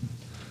you.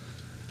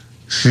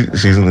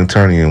 She's an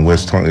attorney in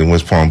West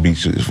Palm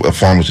Beach, a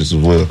pharmacist as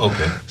well.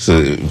 Okay.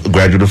 So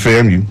graduate of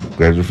FAMU.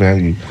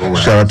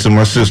 Shout out to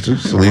my sister,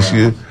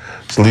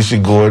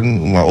 Celicia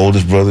Gordon, my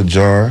oldest brother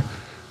John,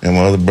 and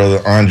my other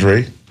brother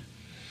Andre.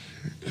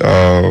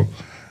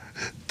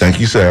 Thank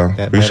you, Sal.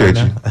 Appreciate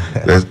you.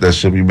 That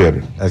should be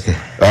better. Okay.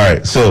 All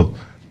right. So,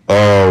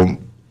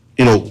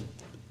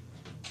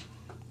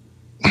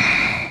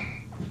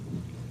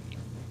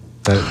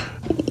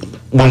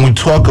 when we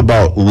talk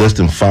about less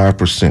than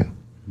 5%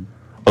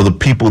 of the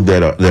people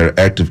that are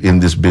active in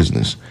this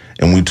business,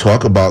 and we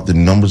talk about the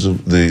numbers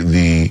of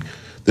the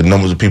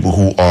numbers of people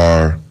who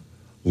are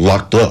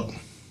locked up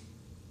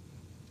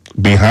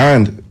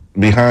behind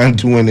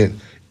doing it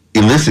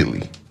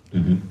illicitly,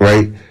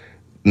 right?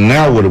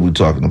 Now, what are we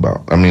talking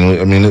about? I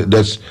mean,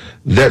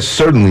 that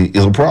certainly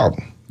is a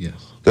problem. Yes.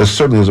 That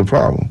certainly is a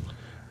problem.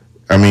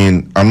 I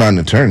mean, I'm not an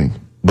attorney,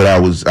 but I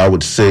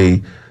would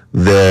say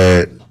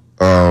that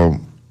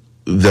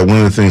that one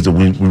of the things that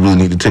we really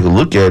need to take a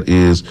look at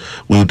is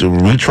we need to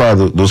retry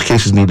those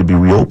cases. Need to be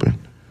reopened.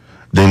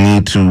 They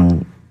need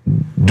to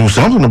do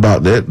something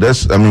about that.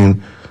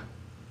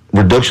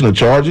 Reduction of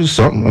charges,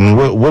 something. I mean,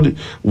 what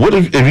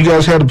if you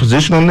guys had a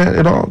position on that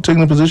at all?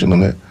 Taking a position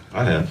on that?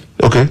 I have.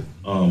 Okay.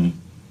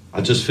 I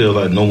just feel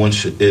like no one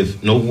should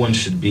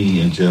be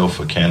in jail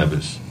for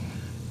cannabis.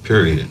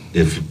 Period.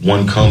 If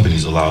one company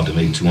is allowed to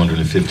make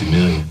 $250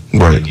 million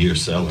a year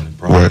selling it,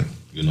 product,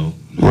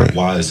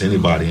 why is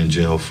anybody in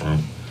jail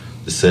from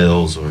the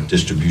sales or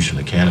distribution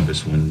of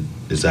cannabis when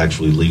it's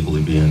actually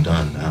legally being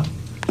done now?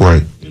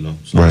 Right.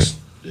 So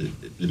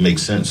it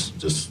makes sense.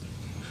 Just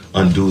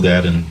undo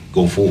that and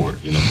go forward.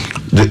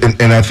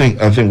 And I think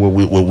what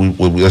we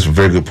that's a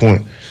very good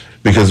point.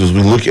 Because as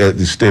we look at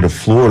the state of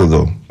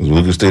Florida,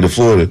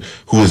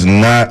 who is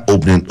not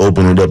opening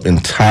it up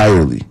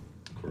entirely,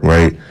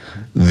 right?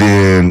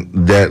 Then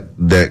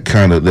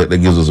that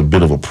gives us a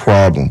bit of a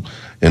problem,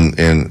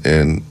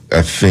 and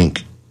I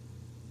think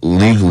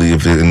legally,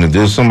 if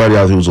there's somebody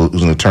out there who's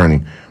an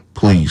attorney,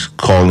 please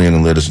call in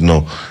and let us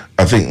know.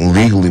 I think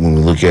legally, when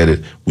we look at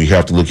it, we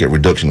have to look at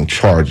reduction of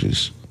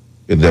charges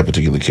in that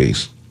particular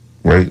case,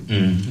 right?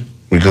 Mm-hmm.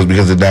 Because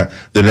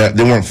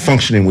they weren't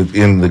functioning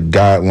within the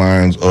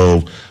guidelines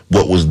of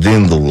what was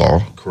then the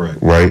law. Correct.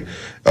 Right?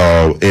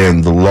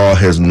 And the law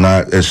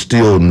has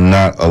still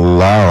not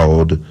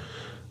allowed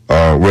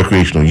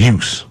recreational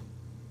use.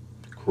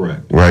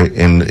 Correct. Right?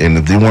 And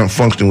if they weren't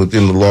functioning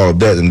within the law of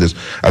that, and this,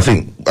 I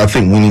think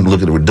we need to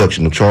look at the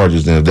reduction of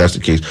charges. Then, if that's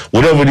the case,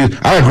 whatever it is,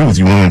 I agree with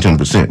you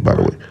 110%. By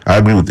the way, I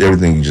agree with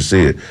everything you just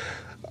said.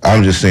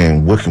 I'm just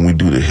saying, what can we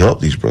do to help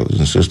these brothers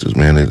and sisters,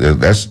 man?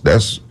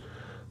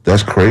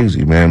 That's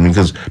crazy, man,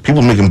 because people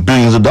are making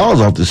billions of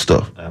dollars off this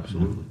stuff.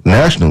 Absolutely.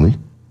 Nationally.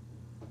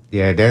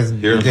 Yeah, there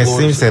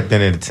seems to have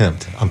been an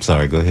attempt. I'm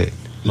sorry, go ahead.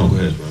 No, go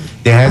ahead, brother.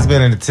 There has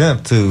been an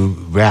attempt to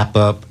wrap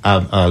up,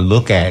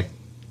 look at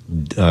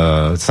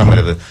over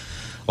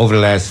the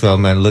last 12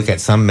 months, look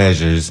at some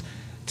measures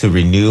to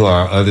renew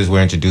or others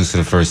were introduced for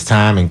the first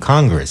time in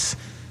Congress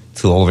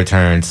to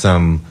overturn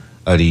some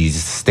of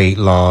these state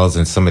laws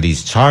and some of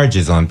these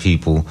charges on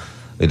people,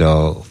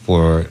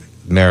 for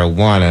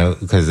marijuana,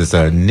 because it's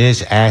a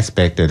niche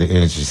aspect of the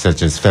industry,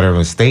 such as federal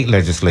and state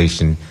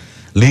legalization,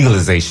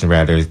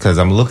 because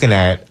I'm looking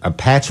at a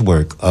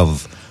patchwork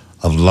of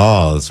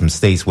laws from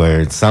states where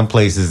in some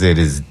places it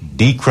is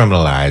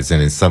decriminalized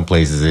and in some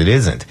places it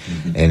isn't.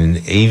 Mm-hmm.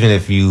 And even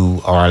if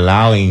you are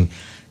allowing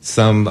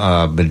some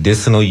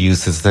medicinal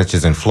uses, such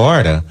as in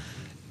Florida,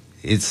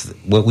 it's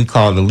what we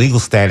call the legal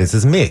status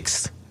is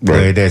mixed. Right.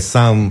 Where there's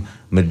some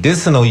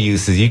medicinal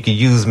uses, you can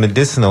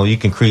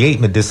create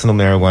medicinal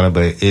marijuana,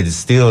 but it is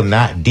still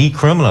not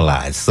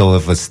decriminalized. So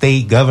if a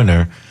state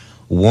governor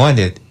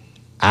wanted,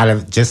 out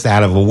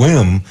of a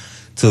whim,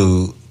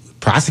 to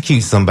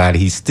prosecute somebody,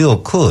 he still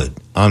could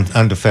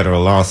under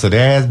federal law. So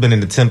there has been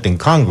an attempt in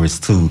Congress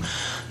to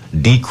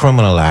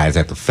decriminalized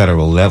at the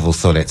federal level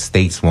so that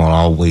states won't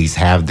always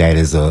have that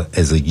as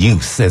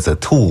a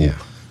tool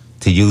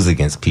to use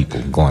against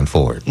people going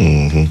forward.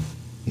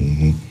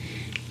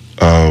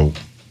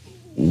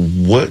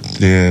 What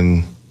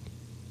then?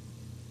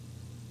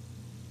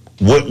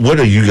 What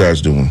are you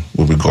guys doing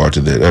with regard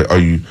to that?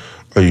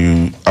 Are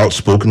you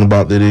outspoken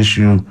about that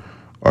issue?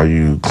 Are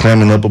you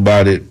clamming up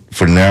about it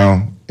for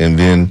now? And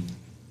then,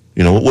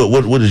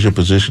 what is your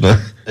position?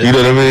 You know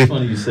what I mean? It's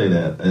funny you say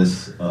that.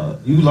 As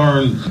you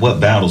learn what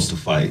battles to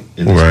fight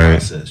in this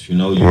process. You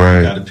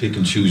got to pick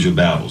and choose your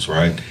battles,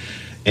 right?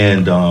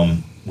 And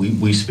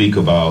we speak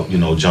about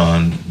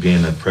John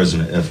being the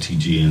president of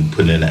FTG and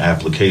putting in an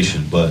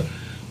application, but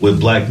with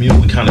Black Mule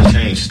we kind of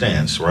changed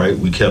stance, right?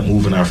 We kept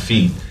moving our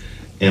feet,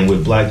 and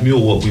with Black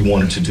Mule, what we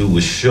wanted to do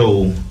was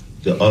show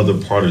the other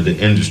part of the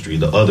industry,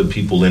 the other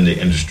people in the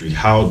industry,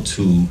 how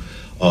to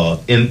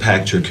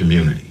impact your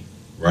community,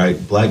 right?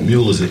 Black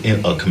Mule is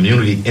a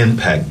community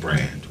impact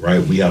brand,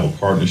 right? We have a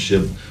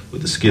partnership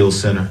with the Skills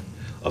Center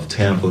of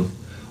Tampa.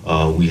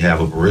 We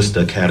have a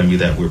barista academy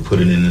that we're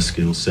putting in the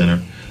Skills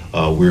Center.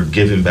 We're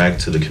giving back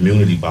to the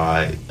community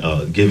by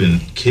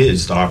giving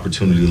kids the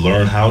opportunity to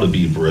learn how to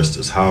be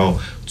baristas, how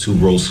to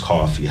roast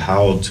coffee,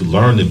 how to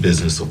learn the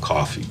business of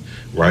coffee,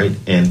 right?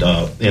 And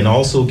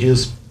also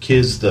gives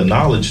kids the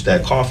knowledge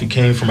that coffee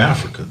came from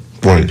Africa.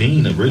 Right. The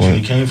bean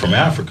originally came from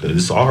Africa.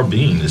 It's our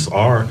bean. It's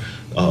part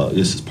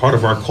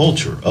of our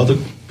culture. Other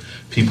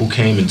people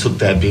came and took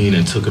that bean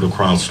and took it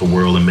across the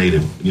world and made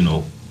it,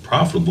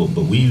 profitable,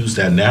 but we use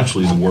that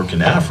naturally to work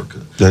in Africa.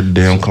 That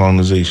damn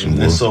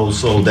colonization. And so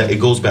that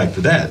it goes back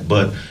to that.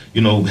 But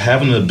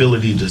having the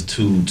ability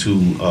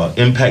to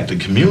impact the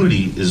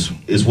community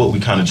is what we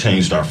kind of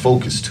changed our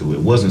focus to.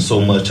 It wasn't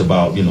so much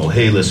about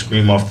hey, let's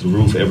scream off the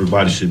roof,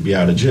 everybody should be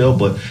out of jail,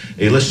 but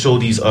hey, let's show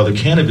these other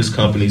cannabis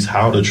companies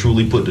how to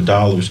truly put the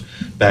dollars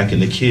back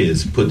in the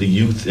kids, put the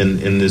youth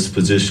in this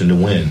position to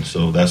win.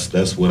 So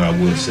that's what I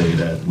would say,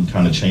 that we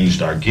kind of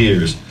changed our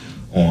gears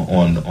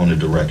on the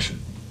direction.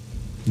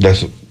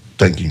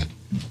 Thank you.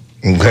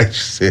 I'm glad you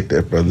said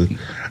that, brother.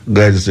 I'm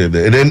glad you said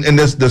that. And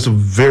that's a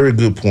very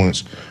good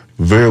points.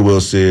 Very well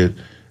said.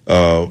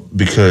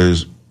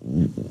 Because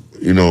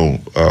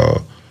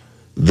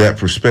that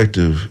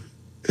perspective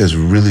has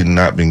really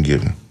not been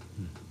given.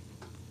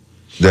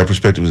 That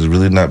perspective has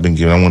really not been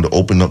given. I wanted to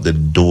open up the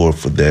door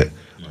for that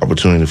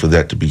opportunity for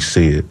that to be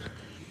said.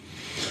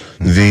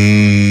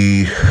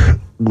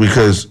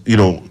 Because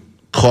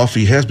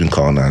coffee has been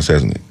colonized,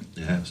 hasn't it?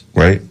 It has.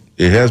 Right?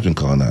 It has been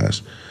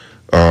colonized.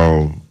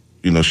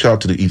 Shout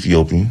out to the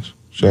Ethiopians.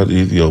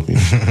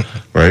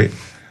 Right?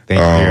 Thank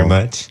you very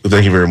much.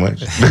 Thank you very much.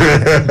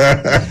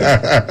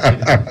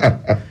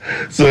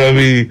 So I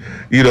mean,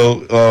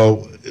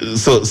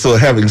 so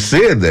having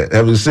said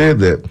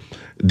that,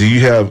 do you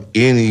have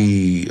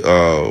any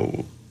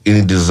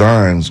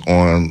designs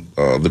on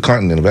the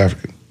continent of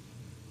Africa?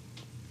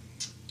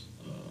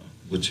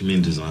 What you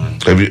mean design?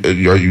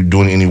 Are you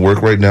doing any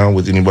work right now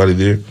with anybody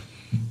there?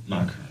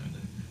 Not currently.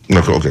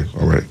 Okay.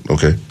 All right.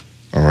 Okay.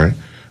 All right.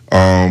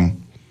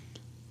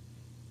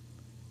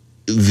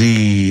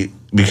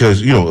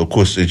 Because of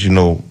course, as you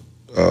know,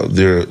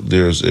 there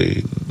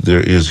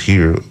is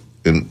here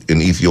an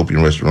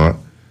Ethiopian restaurant,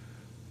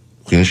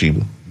 Queen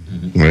Sheba,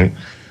 right?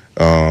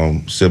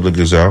 Sebla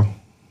Gazal,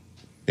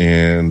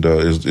 and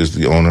is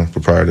the owner,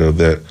 proprietor of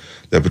that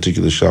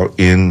particular shop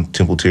in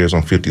Temple Terrace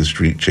on 50th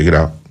Street. Check it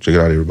out,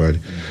 everybody.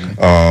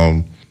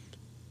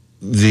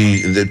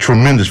 The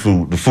tremendous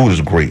food. The food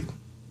is great.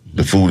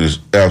 The food is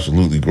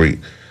absolutely great.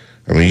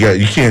 I mean,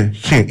 you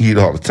can't eat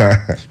all the time.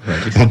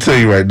 Right. I'm gonna tell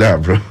you right now,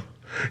 bro.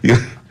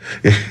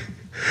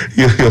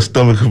 Your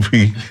stomach will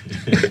be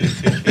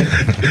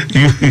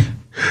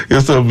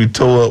your stomach will be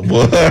tore up,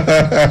 boy.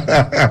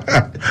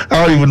 I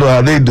don't even know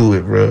how they do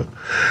it, bro.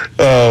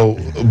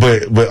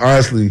 But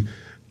honestly,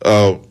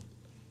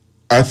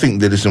 I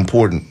think that it's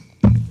important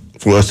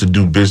for us to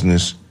do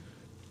business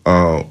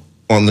on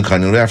the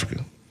continent of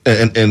Africa,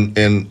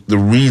 and the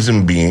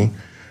reason being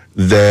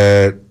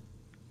that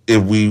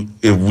if we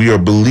are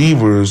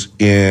believers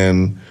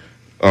in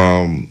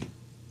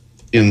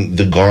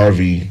the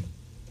Garvey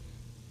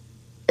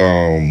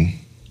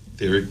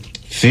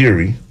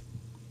theory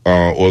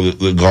or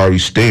the Garvey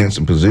stance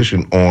and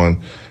position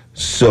on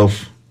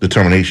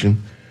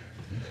self-determination,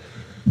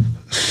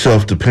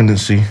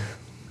 self-dependency,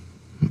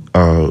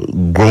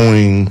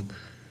 growing,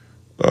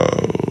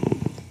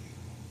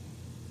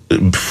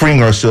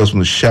 freeing ourselves from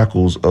the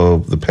shackles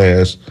of the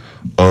past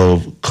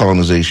of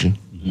colonization,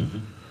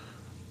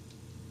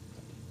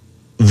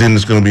 then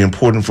it's going to be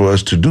important for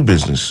us to do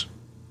business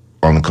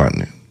on the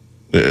continent.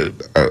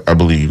 I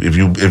believe if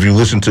you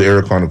listen to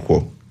Ericana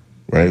Quo,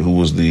 right, who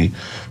was the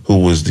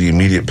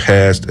immediate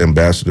past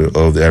ambassador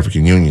of the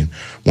African Union,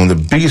 one of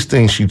the biggest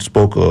things she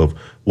spoke of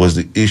was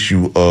the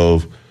issue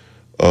of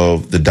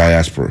the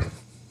diaspora,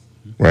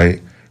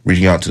 right,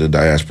 reaching out to the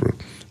diaspora,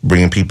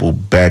 bringing people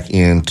back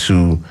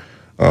into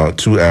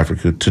to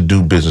Africa to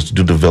do business, to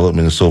do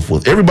development, and so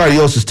forth. Everybody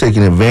else is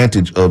taking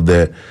advantage of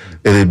that,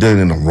 and they're doing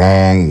it in the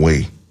wrong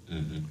way.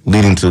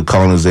 leading to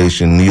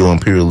colonization,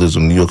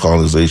 neo-imperialism,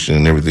 neo-colonization,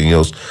 and everything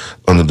else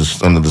under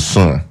the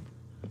sun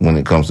when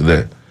it comes to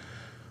that.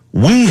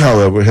 We,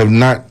 however, have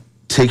not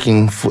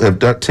taken full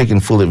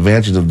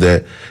advantage of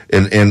that.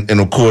 And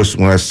of course,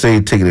 when I say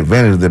taking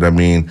advantage of that, I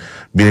mean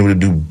being able to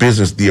do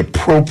business the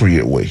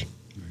appropriate way,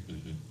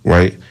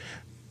 right?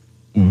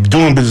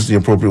 Doing business the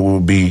appropriate way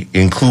would be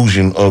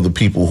inclusion of the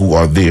people who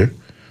are there,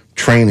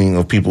 training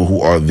of people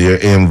who are there,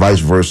 and vice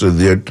versa,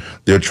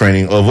 their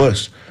training of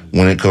us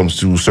when it comes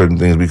to certain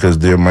things, because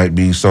there might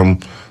be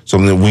something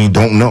that we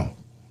don't know,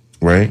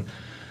 right?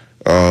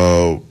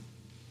 One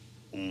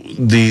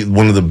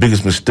of the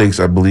biggest mistakes,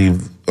 I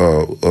believe,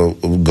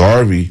 of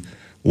Garvey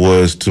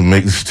was to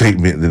make the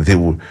statement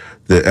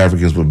that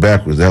Africans were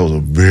backwards. That was a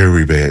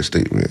very bad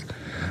statement,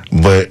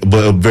 but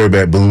a very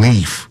bad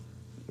belief,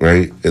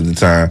 right, at the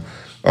time,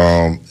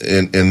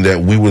 and that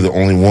we were the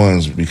only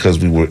ones, because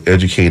we were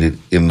educated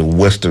in the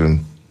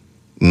Western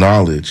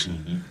knowledge,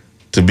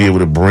 to be able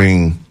to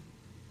bring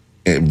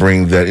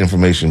that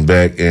information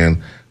back and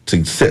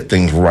to set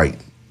things right.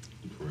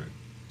 Correct.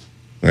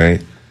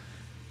 Right?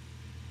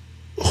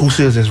 Who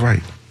says that's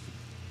right?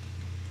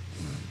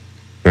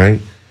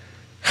 Right?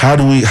 How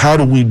do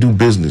we do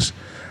business?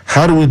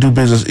 How do we do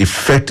business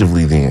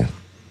effectively then?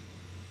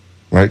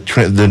 Right?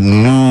 The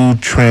new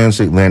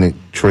transatlantic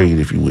trade,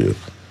 if you will,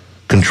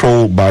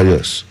 controlled by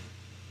us,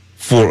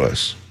 for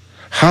us.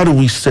 How do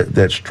we set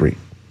that straight?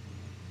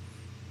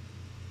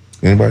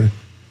 Anybody?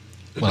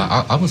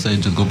 Well, I would say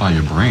just go by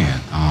your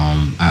brand.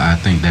 I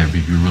think that if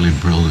you're really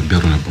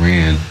building a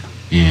brand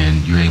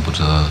and you're able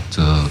to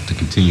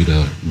continue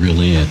to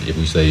reel in, if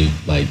we say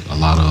like a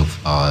lot of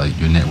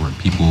your network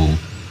people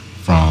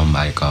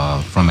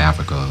from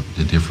Africa,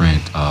 the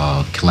different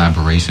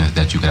collaborations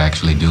that you could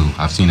actually do.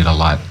 I've seen it a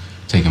lot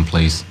taking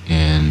place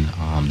in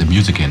the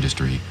music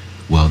industry.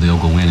 Well,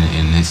 they'll go in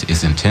and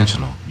it's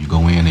intentional. You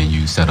go in and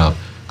you set up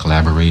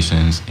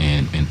collaborations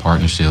and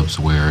partnerships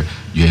where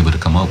you're able to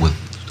come up with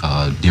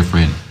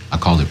different, I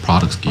call it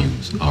product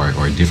SKUs,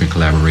 or different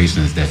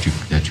collaborations that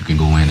you can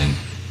go in and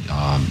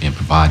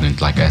provide.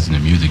 And like as in the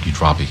music, you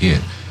drop a hit.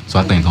 So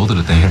I think those are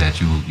the things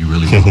that you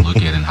really want to look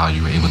at, and how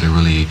you're able to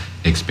really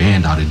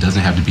expand out. It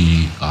doesn't have to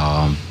be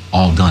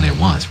all done at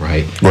once,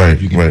 right? Right.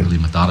 You can really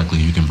methodically,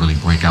 you can really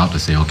break out to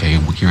say, okay,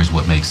 well, here's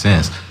what makes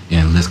sense,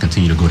 and let's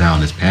continue to go down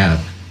this path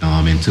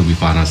until we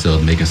find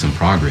ourselves making some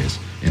progress.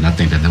 And I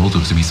think that those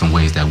are to be some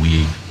ways that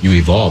you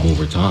evolve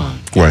over time.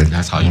 Right.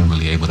 That's how you're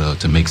really able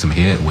to make some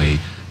headway,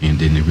 and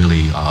then to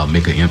really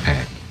make an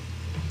impact.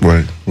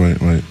 Right.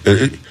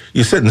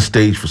 You're setting the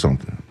stage for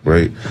something,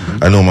 right?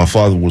 I know my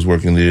father was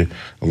working there.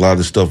 A lot of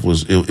the stuff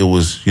was, it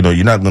was,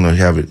 you're not going to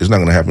have it. It's not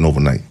going to happen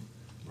overnight,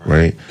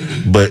 right?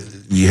 But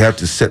you have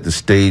to set the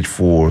stage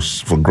for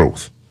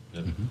growth.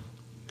 You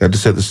have to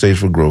set the stage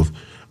for growth,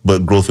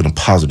 but growth in a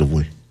positive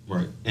way.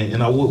 Right.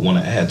 And I would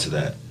want to add to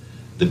that.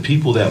 The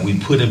people that we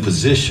put in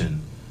position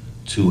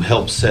to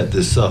help set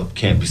this up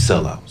can't be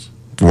sellouts.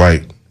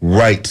 Right.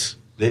 What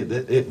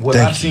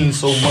I've seen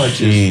so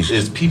much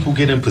is people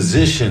get in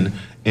position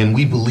and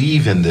we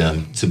believe in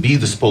them to be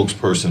the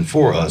spokesperson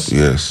for us.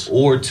 Yes.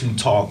 Or to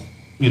talk,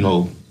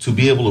 to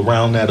be able to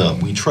round that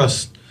up. We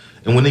trust.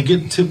 And when they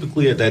get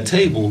typically at that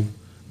table,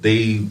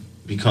 they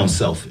become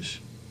selfish,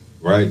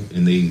 right?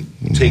 And they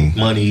take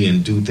money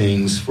and do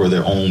things for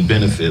their own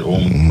benefit or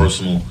own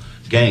personal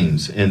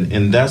gains.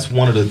 And that's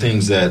one of the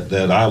things that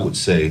I would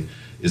say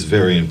is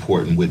very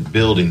important with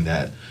building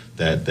that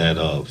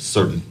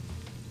certain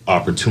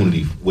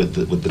opportunity with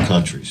the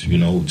countries.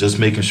 Just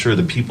making sure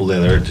the people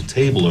that are at the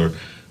table are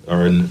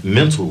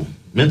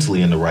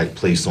mentally in the right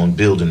place on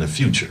building the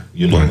future,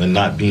 right. And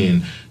not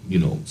being,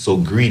 so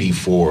greedy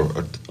for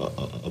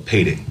a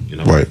payday,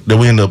 Right. Then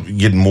we end up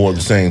getting more of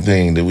the same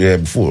thing that we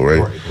had before, right?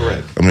 Right,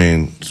 correct. I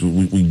mean, so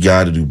we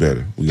got to do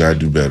better.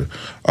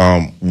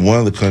 One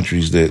of the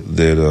countries the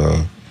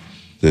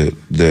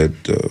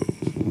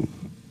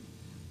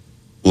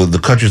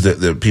countries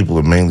that people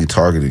are mainly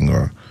targeting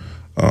are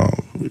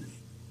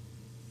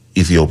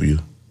Ethiopia,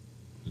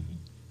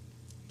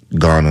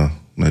 Ghana,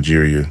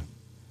 Nigeria,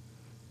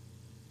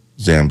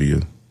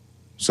 Zambia,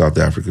 South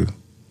Africa.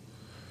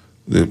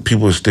 The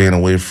people are staying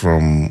away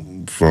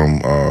from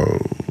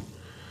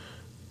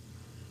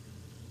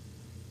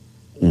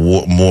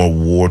more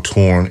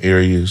war-torn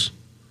areas,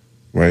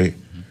 right?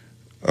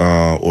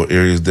 Or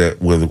areas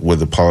where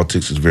the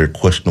politics is very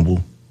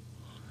questionable,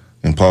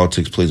 and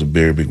politics plays a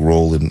very big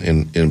role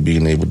in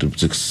being able to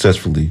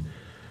successfully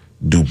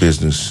do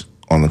business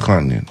on the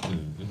continent.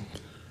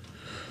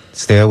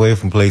 Stay away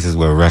from places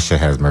where Russia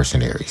has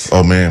mercenaries.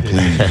 Oh man,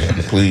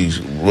 please,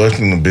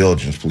 Russia and the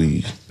Belgians,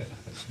 please.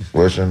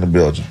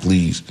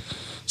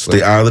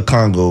 Stay out of the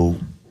Congo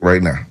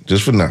right now,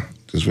 just for now.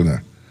 At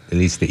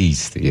least the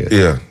East,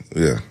 yeah.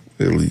 Yeah,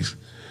 at least.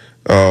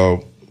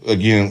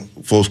 Again,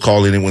 folks,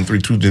 call in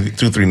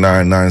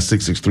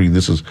 1-332-239-9663.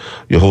 This is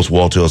your host,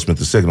 Walter L.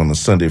 Smith II on the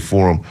Sunday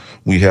Forum.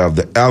 We have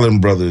the Allen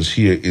brothers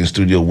here in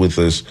studio with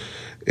us,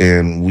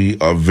 and we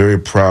are very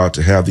proud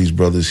to have these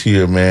brothers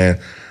here,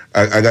 man.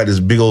 I got this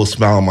big old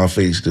smile on my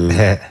face, dude.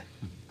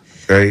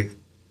 Right?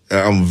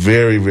 I'm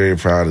very, very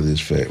proud of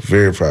this fact.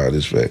 Very proud of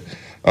this fact.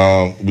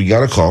 We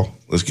got a call.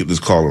 Let's get this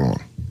caller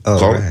on.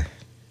 All right.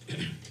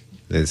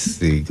 Let's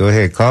see. Go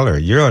ahead, caller.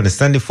 You're on the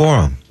Sunday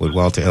Forum with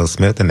Walter L.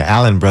 Smith and the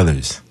Allen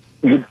Brothers.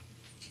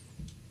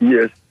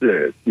 Yes,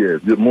 sir.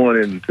 Yes. Good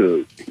morning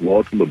to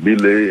Walter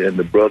Mobile and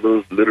the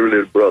brothers,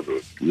 literally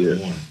brothers.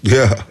 Yeah.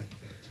 Yeah.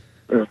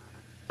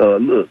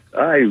 Look,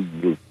 I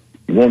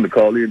wanted to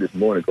call in this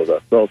morning because I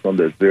saw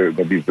something that's going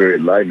to be very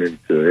enlightening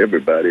to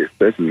everybody,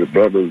 especially the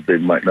brothers. They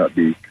might not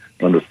be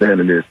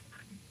understanding this.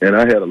 And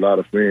I had a lot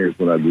of friends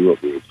when I grew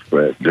up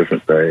with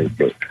different things,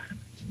 but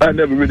I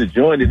never really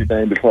joined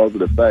anything because of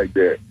the fact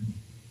that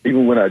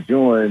even when I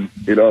joined,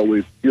 it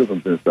always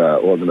schisms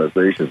inside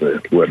organizations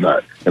and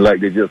whatnot. And like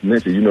they just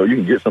mentioned, you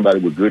can get somebody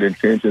with good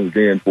intentions,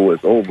 then before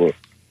it's over,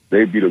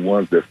 they'd be the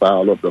ones that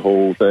foul up the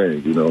whole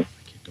thing,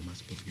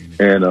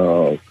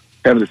 And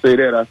having to say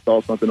that, I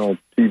saw something on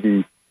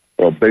TV,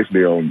 or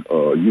basically on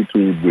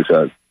YouTube, which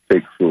I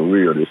take for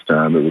real this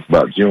time. It was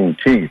about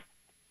Juneteenth,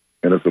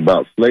 and it's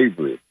about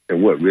slavery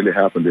and what really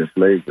happened in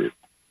slavery.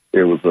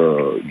 There was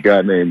a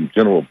guy named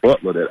General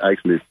Butler that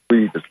actually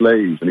freed the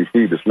slaves, and he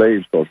freed the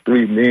slaves because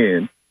 3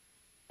 men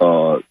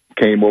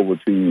came over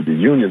to the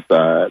Union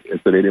side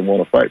and said they didn't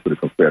want to fight for the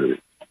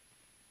Confederates.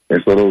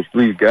 And so those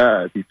 3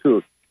 guys he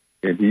took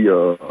and he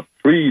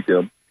freed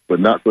them, but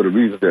not for the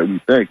reasons that we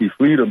think. He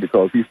freed them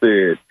because he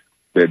said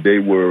that they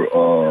were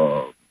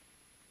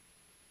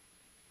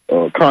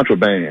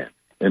contraband,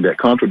 and that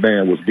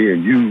contraband was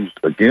being used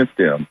against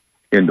them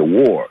in the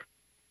war.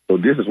 So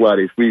this is why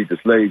they freed the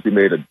slaves. He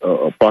made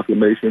a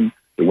proclamation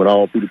that went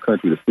all through the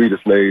country to free the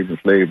slaves, and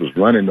slaves was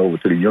running over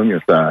to the Union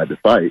side to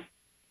fight.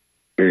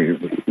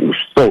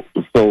 And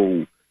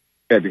so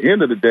at the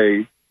end of the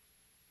day,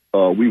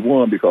 we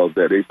won because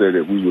that they said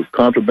that we was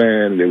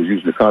contraband, and they was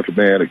using the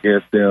contraband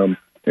against them,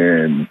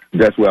 and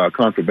that's where our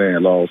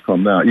contraband laws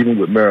come now. Even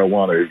with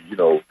marijuana,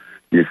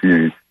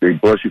 if they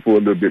bust you for a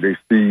little bit, they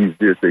seize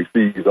this, they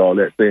seize all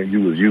that, saying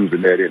you was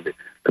using that in the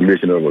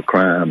commission of a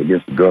crime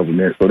against the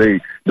government. So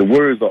the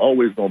words are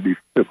always going to be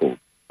fickle.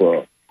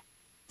 And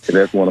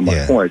that's one of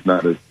my points.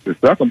 Now, the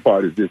second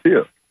part is this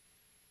here.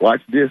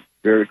 Watch this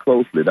very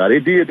closely. Now, they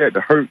did that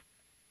to hurt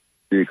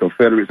the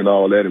Confederates and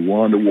all that and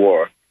won the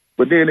war.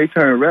 But then they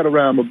turned right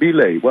around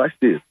Mobile. Watch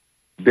this.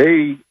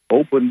 They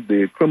opened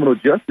the criminal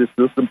justice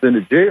systems and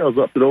the jails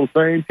up to those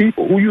same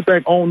people. Who you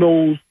think own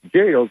those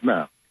jails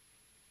now?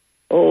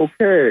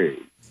 Okay.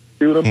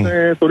 See what I'm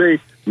saying? So they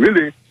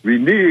really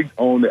reneged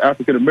on the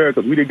African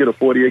Americans. We didn't get a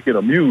 40 acre and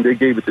a mule. They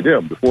gave it to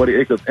them, the 40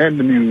 acres and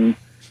the mule.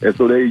 And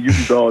so they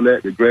used all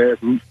that. The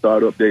grassroots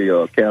started up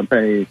their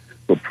campaign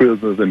for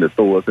prisoners and to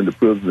throw us into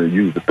prison and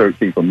use the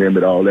 13th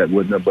Amendment. All that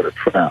wasn't nothing but a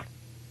trap.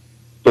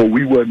 So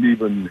we wasn't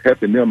even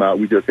helping them out.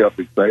 We just helped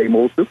the same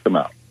old system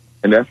out.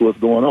 And that's what's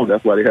going on.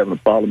 That's why they're having a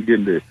problem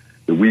getting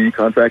the weed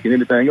contract and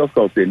anything else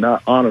because they're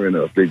not honoring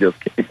us. They just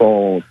keep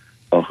on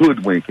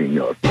hoodwinking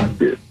us like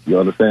this. You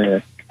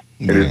understand?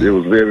 Yeah. And it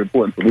was very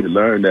important for me to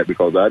learn that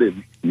because I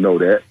didn't know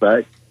that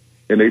fact.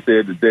 And they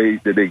said the day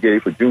that they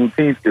gave for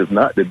Juneteenth is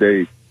not the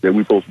day that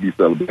we're supposed to be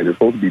celebrating. It's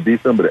supposed to be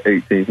December the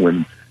 18th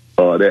when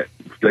that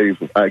slaves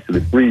was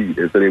actually freed.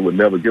 And so they would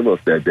never give us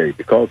that day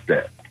because of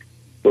that.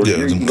 So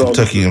yeah, in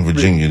Kentucky and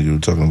Virginia you were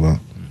talking about.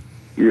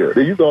 Yeah,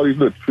 they use all these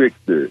little tricks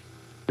to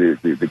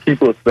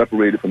keep us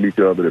separated from each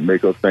other, to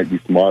make us think we're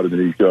smarter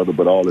than each other,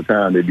 but all the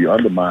time they be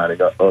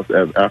undermining us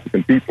as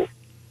African people,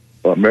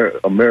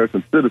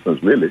 American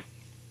citizens, really.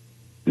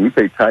 We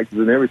pay taxes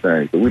and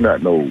everything, so we're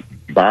not no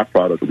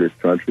byproduct of this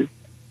country.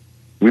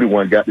 We the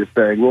one got this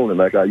thing rolling,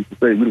 like I used to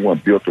say. We the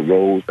one built the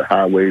roads, the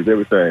highways,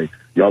 everything.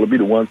 Y'all will be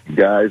the ones,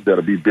 guys,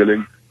 that'll be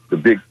building the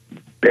big,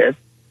 best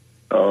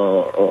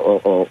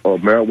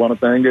marijuana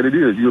thing that it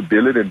is. You'll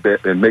build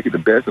it and make it the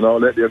best and all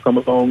that. They'll come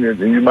along and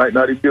you might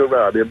not even be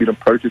around. They'll be them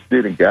purchased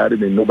it and got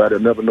it, and nobody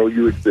will never know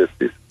you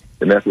existed.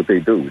 And that's what they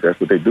do. That's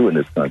what they do in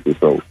this country.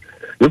 So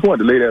just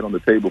wanted to lay that on the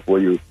table for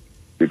you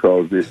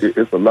because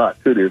it's a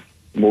lot to this,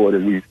 more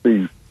than we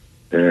see,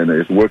 and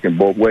it's working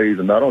both ways.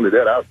 And not only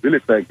that, I really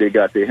think they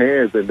got their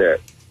hands in that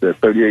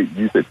 38,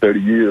 you said 30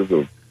 years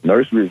of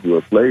nurseries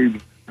where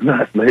slaves,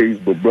 not slaves,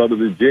 but brothers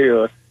in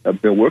jail have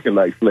been working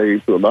like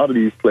slaves to a lot of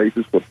these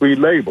places for free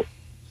labor.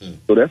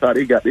 So that's how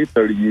they got their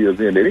 30 years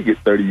in. They didn't get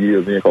 30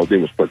 years in because they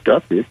was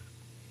productive,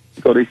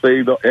 because they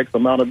saved X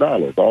amount of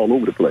dollars all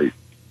over the place.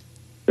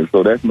 And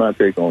so that's my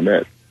take on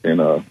that. And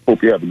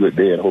hope you have a good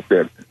day, and hope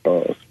that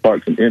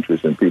sparks some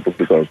interest in people,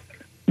 because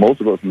most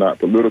of us are not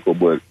political,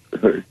 but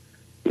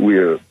we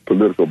are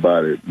political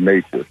by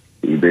nature.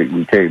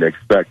 We can't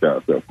expect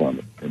ourselves from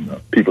it.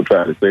 And people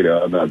try to say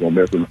that I'm not going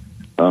to mess with them.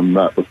 I'm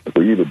not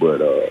political either,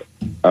 but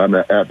I'm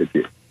an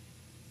advocate.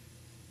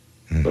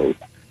 So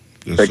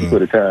thank you for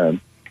the time,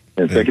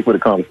 and thank you for the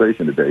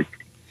conversation today.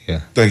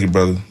 Yeah. Thank you,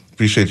 brother.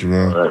 Appreciate you,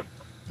 Ron. All right.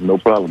 No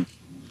problem.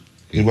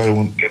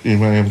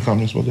 Anybody have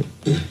comments about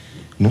that?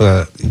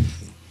 No?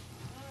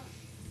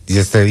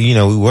 Just that,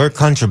 we were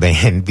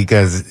contraband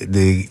because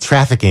the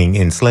trafficking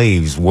in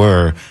slaves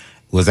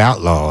was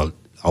outlawed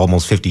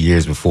almost 50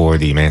 years before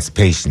the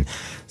emancipation.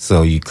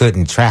 So you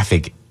couldn't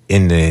traffic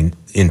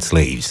in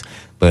slaves,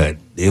 but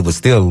it was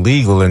still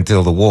legal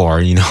until the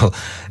war, you know.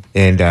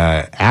 And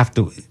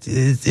after,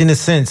 in a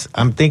sense,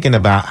 I'm thinking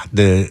about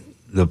the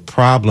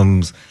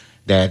problems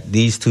that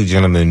these two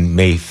gentlemen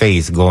may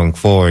face going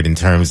forward in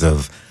terms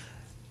of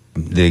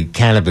the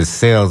cannabis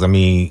sales. I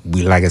mean,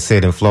 like I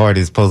said, in Florida,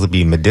 it's supposed to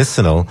be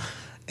medicinal.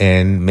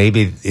 And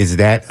maybe is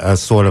that a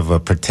sort of a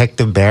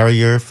protective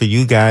barrier for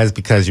you guys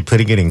because you're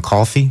putting it in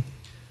coffee?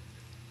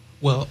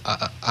 Well,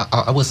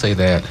 I would say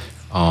that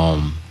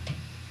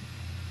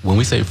when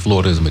we say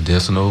Florida is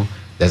medicinal,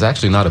 that's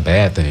actually not a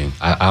bad thing.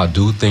 I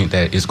do think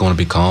that it's going to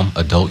become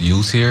adult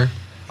use here.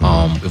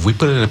 If we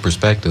put it in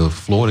perspective,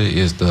 Florida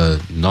is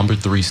the number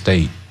 3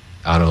 state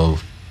out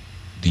of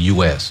the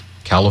U.S.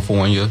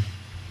 California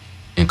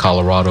and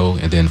Colorado,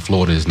 and then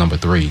Florida is number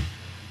 3.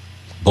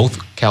 Both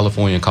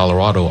California and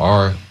Colorado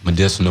are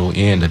medicinal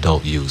and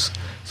adult use.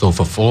 So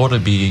for Florida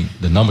to be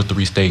the number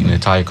 3 state in the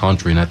entire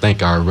country, and I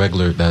think our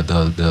regular,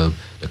 the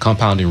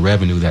compounding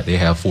revenue that they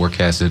have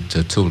forecasted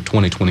to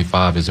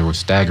 2025 is a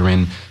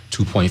staggering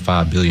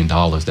 $2.5 billion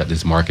that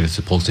this market is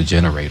supposed to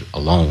generate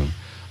alone.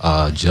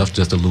 Jeff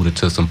just alluded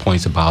to some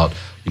points about,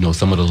 you know,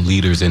 some of the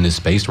leaders in this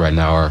space right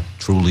now are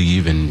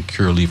TrueLeaf and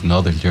Curaleaf and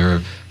others.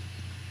 They're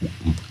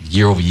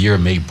year over year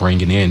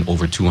bringing in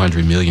over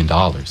 $200 million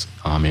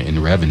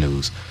in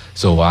revenues.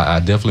 So I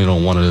definitely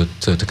don't want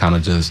to kind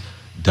of just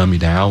dummy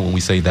down when we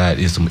say that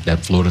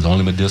Florida's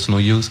only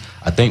medicinal use.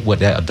 I think what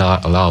that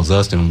allows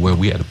us and where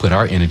we had to put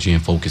our energy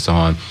and focus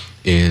on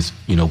is,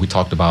 you know, we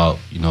talked about,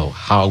 you know,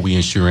 how are we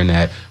ensuring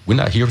that we're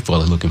not here for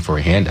looking for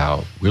a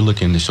handout. We're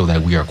looking to show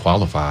that we are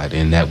qualified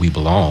and that we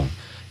belong.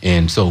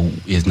 And so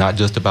it's not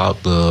just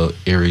about the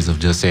areas of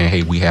just saying,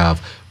 hey, we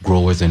have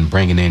growers and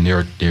bringing in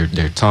their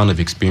ton of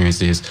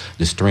experiences,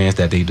 the strands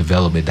that they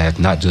develop, that's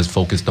not just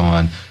focused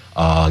on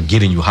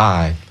getting you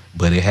high,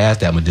 but it has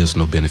that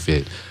medicinal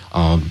benefit.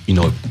 You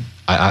know,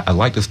 I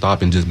like to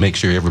stop and just make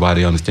sure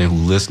everybody understands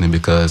who's listening,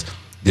 because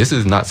this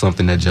is not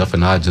something that Jeff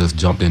and I just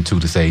jumped into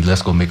to say,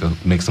 let's go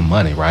make some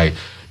money, right?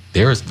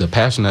 There's the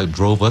passion that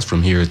drove us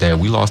from here is that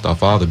we lost our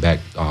father back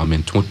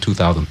in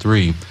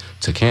 2003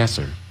 to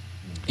cancer.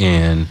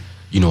 And,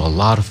 you know, a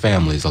lot of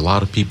families, a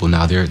lot of people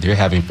now, they're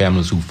having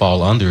families who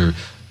fall under,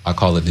 I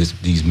call it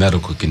these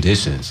medical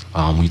conditions.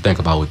 When you think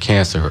about with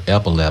cancer,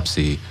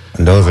 epilepsy.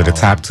 And those are the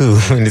top 2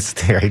 in the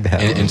state right now.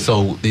 And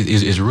so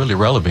it's really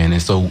relevant.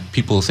 And so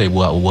people say,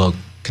 well,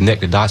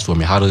 connect the dots for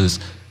me. How does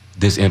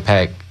this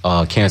impact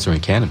cancer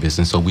and cannabis?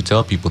 And so we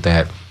tell people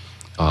that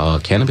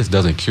cannabis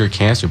doesn't cure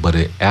cancer, but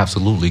it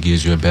absolutely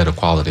gives you a better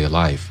quality of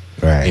life.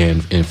 Right.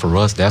 And for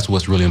us, that's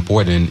what's really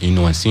important. And, you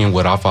know, and seeing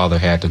what our father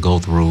had to go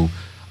through,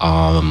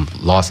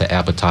 loss of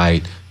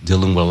appetite,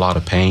 dealing with a lot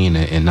of pain,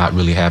 and not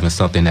really having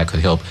something that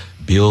could help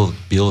build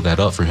that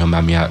up for him.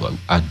 I mean,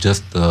 I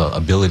just the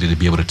ability to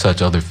be able to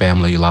touch other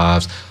family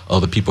lives,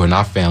 other people in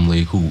our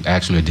family who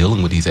actually are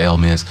dealing with these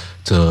ailments,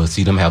 to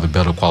see them have a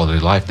better quality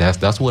of life.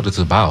 That's what it's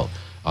about.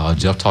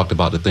 Jeff talked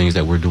about the things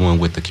that we're doing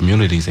with the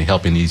communities and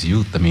helping these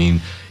youth. I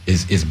mean,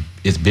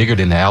 it's bigger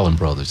than the Allen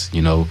brothers.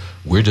 You know,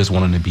 we're just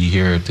wanting to be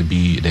here to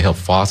help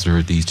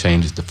foster these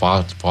changes, to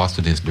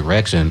foster this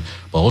direction.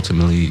 But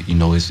ultimately, you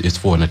know, it's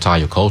for an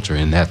entire culture,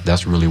 and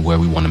that's really where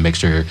we want to make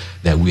sure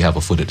that we have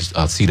a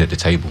seat at the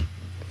table.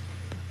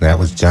 That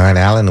was John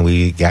Allen.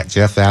 We got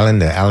Jeff Allen.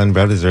 The Allen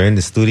brothers are in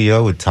the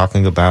studio. We're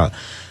talking about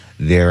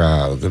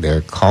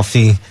their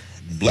coffee.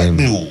 Black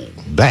Mule.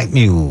 Black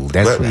Mule.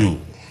 That's Black right.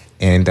 Mule.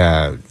 And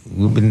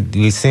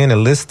we're seeing a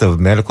list of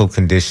medical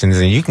conditions,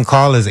 and you can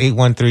call us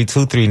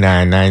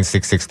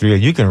 813-239-9663, or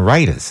you can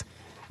write us,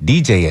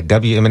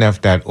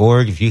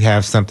 dj@wmnf.org, if you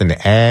have something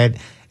to add.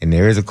 And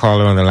there is a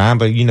caller on the line,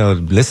 but, you know,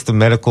 the list of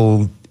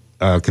medical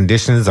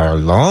conditions are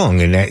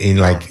long, and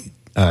like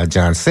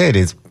John said,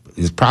 it's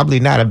probably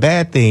not a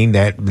bad thing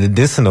that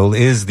medicinal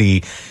is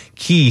the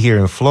key here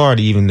in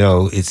Florida, even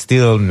though it's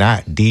still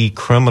not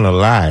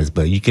decriminalized.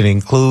 But you can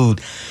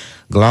include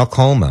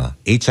glaucoma,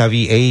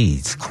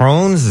 HIV/AIDS,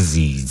 Crohn's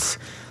disease,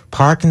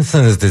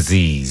 Parkinson's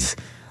disease,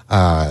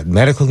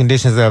 medical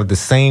conditions of the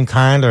same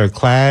kind or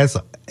class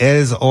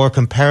as or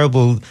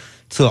comparable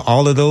to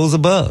all of those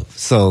above.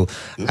 So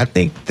I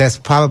think that's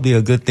probably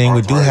a good thing.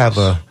 We do have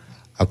a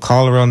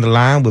caller on the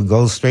line. We'll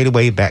go straight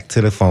away back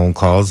to the phone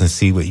calls and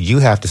see what you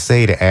have to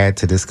say to add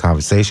to this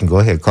conversation. Go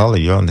ahead, caller.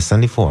 You're on the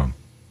Sunday Forum.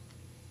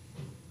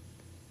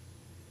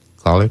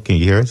 Caller, can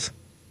you hear us?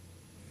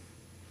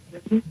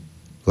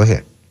 Go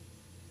ahead.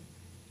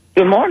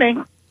 Good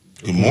morning.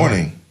 Good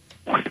morning.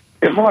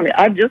 Good morning.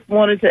 I just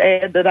wanted to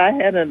add that I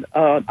had an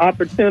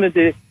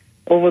opportunity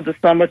over the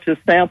summer to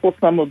sample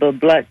some of the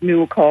Black Mule coffee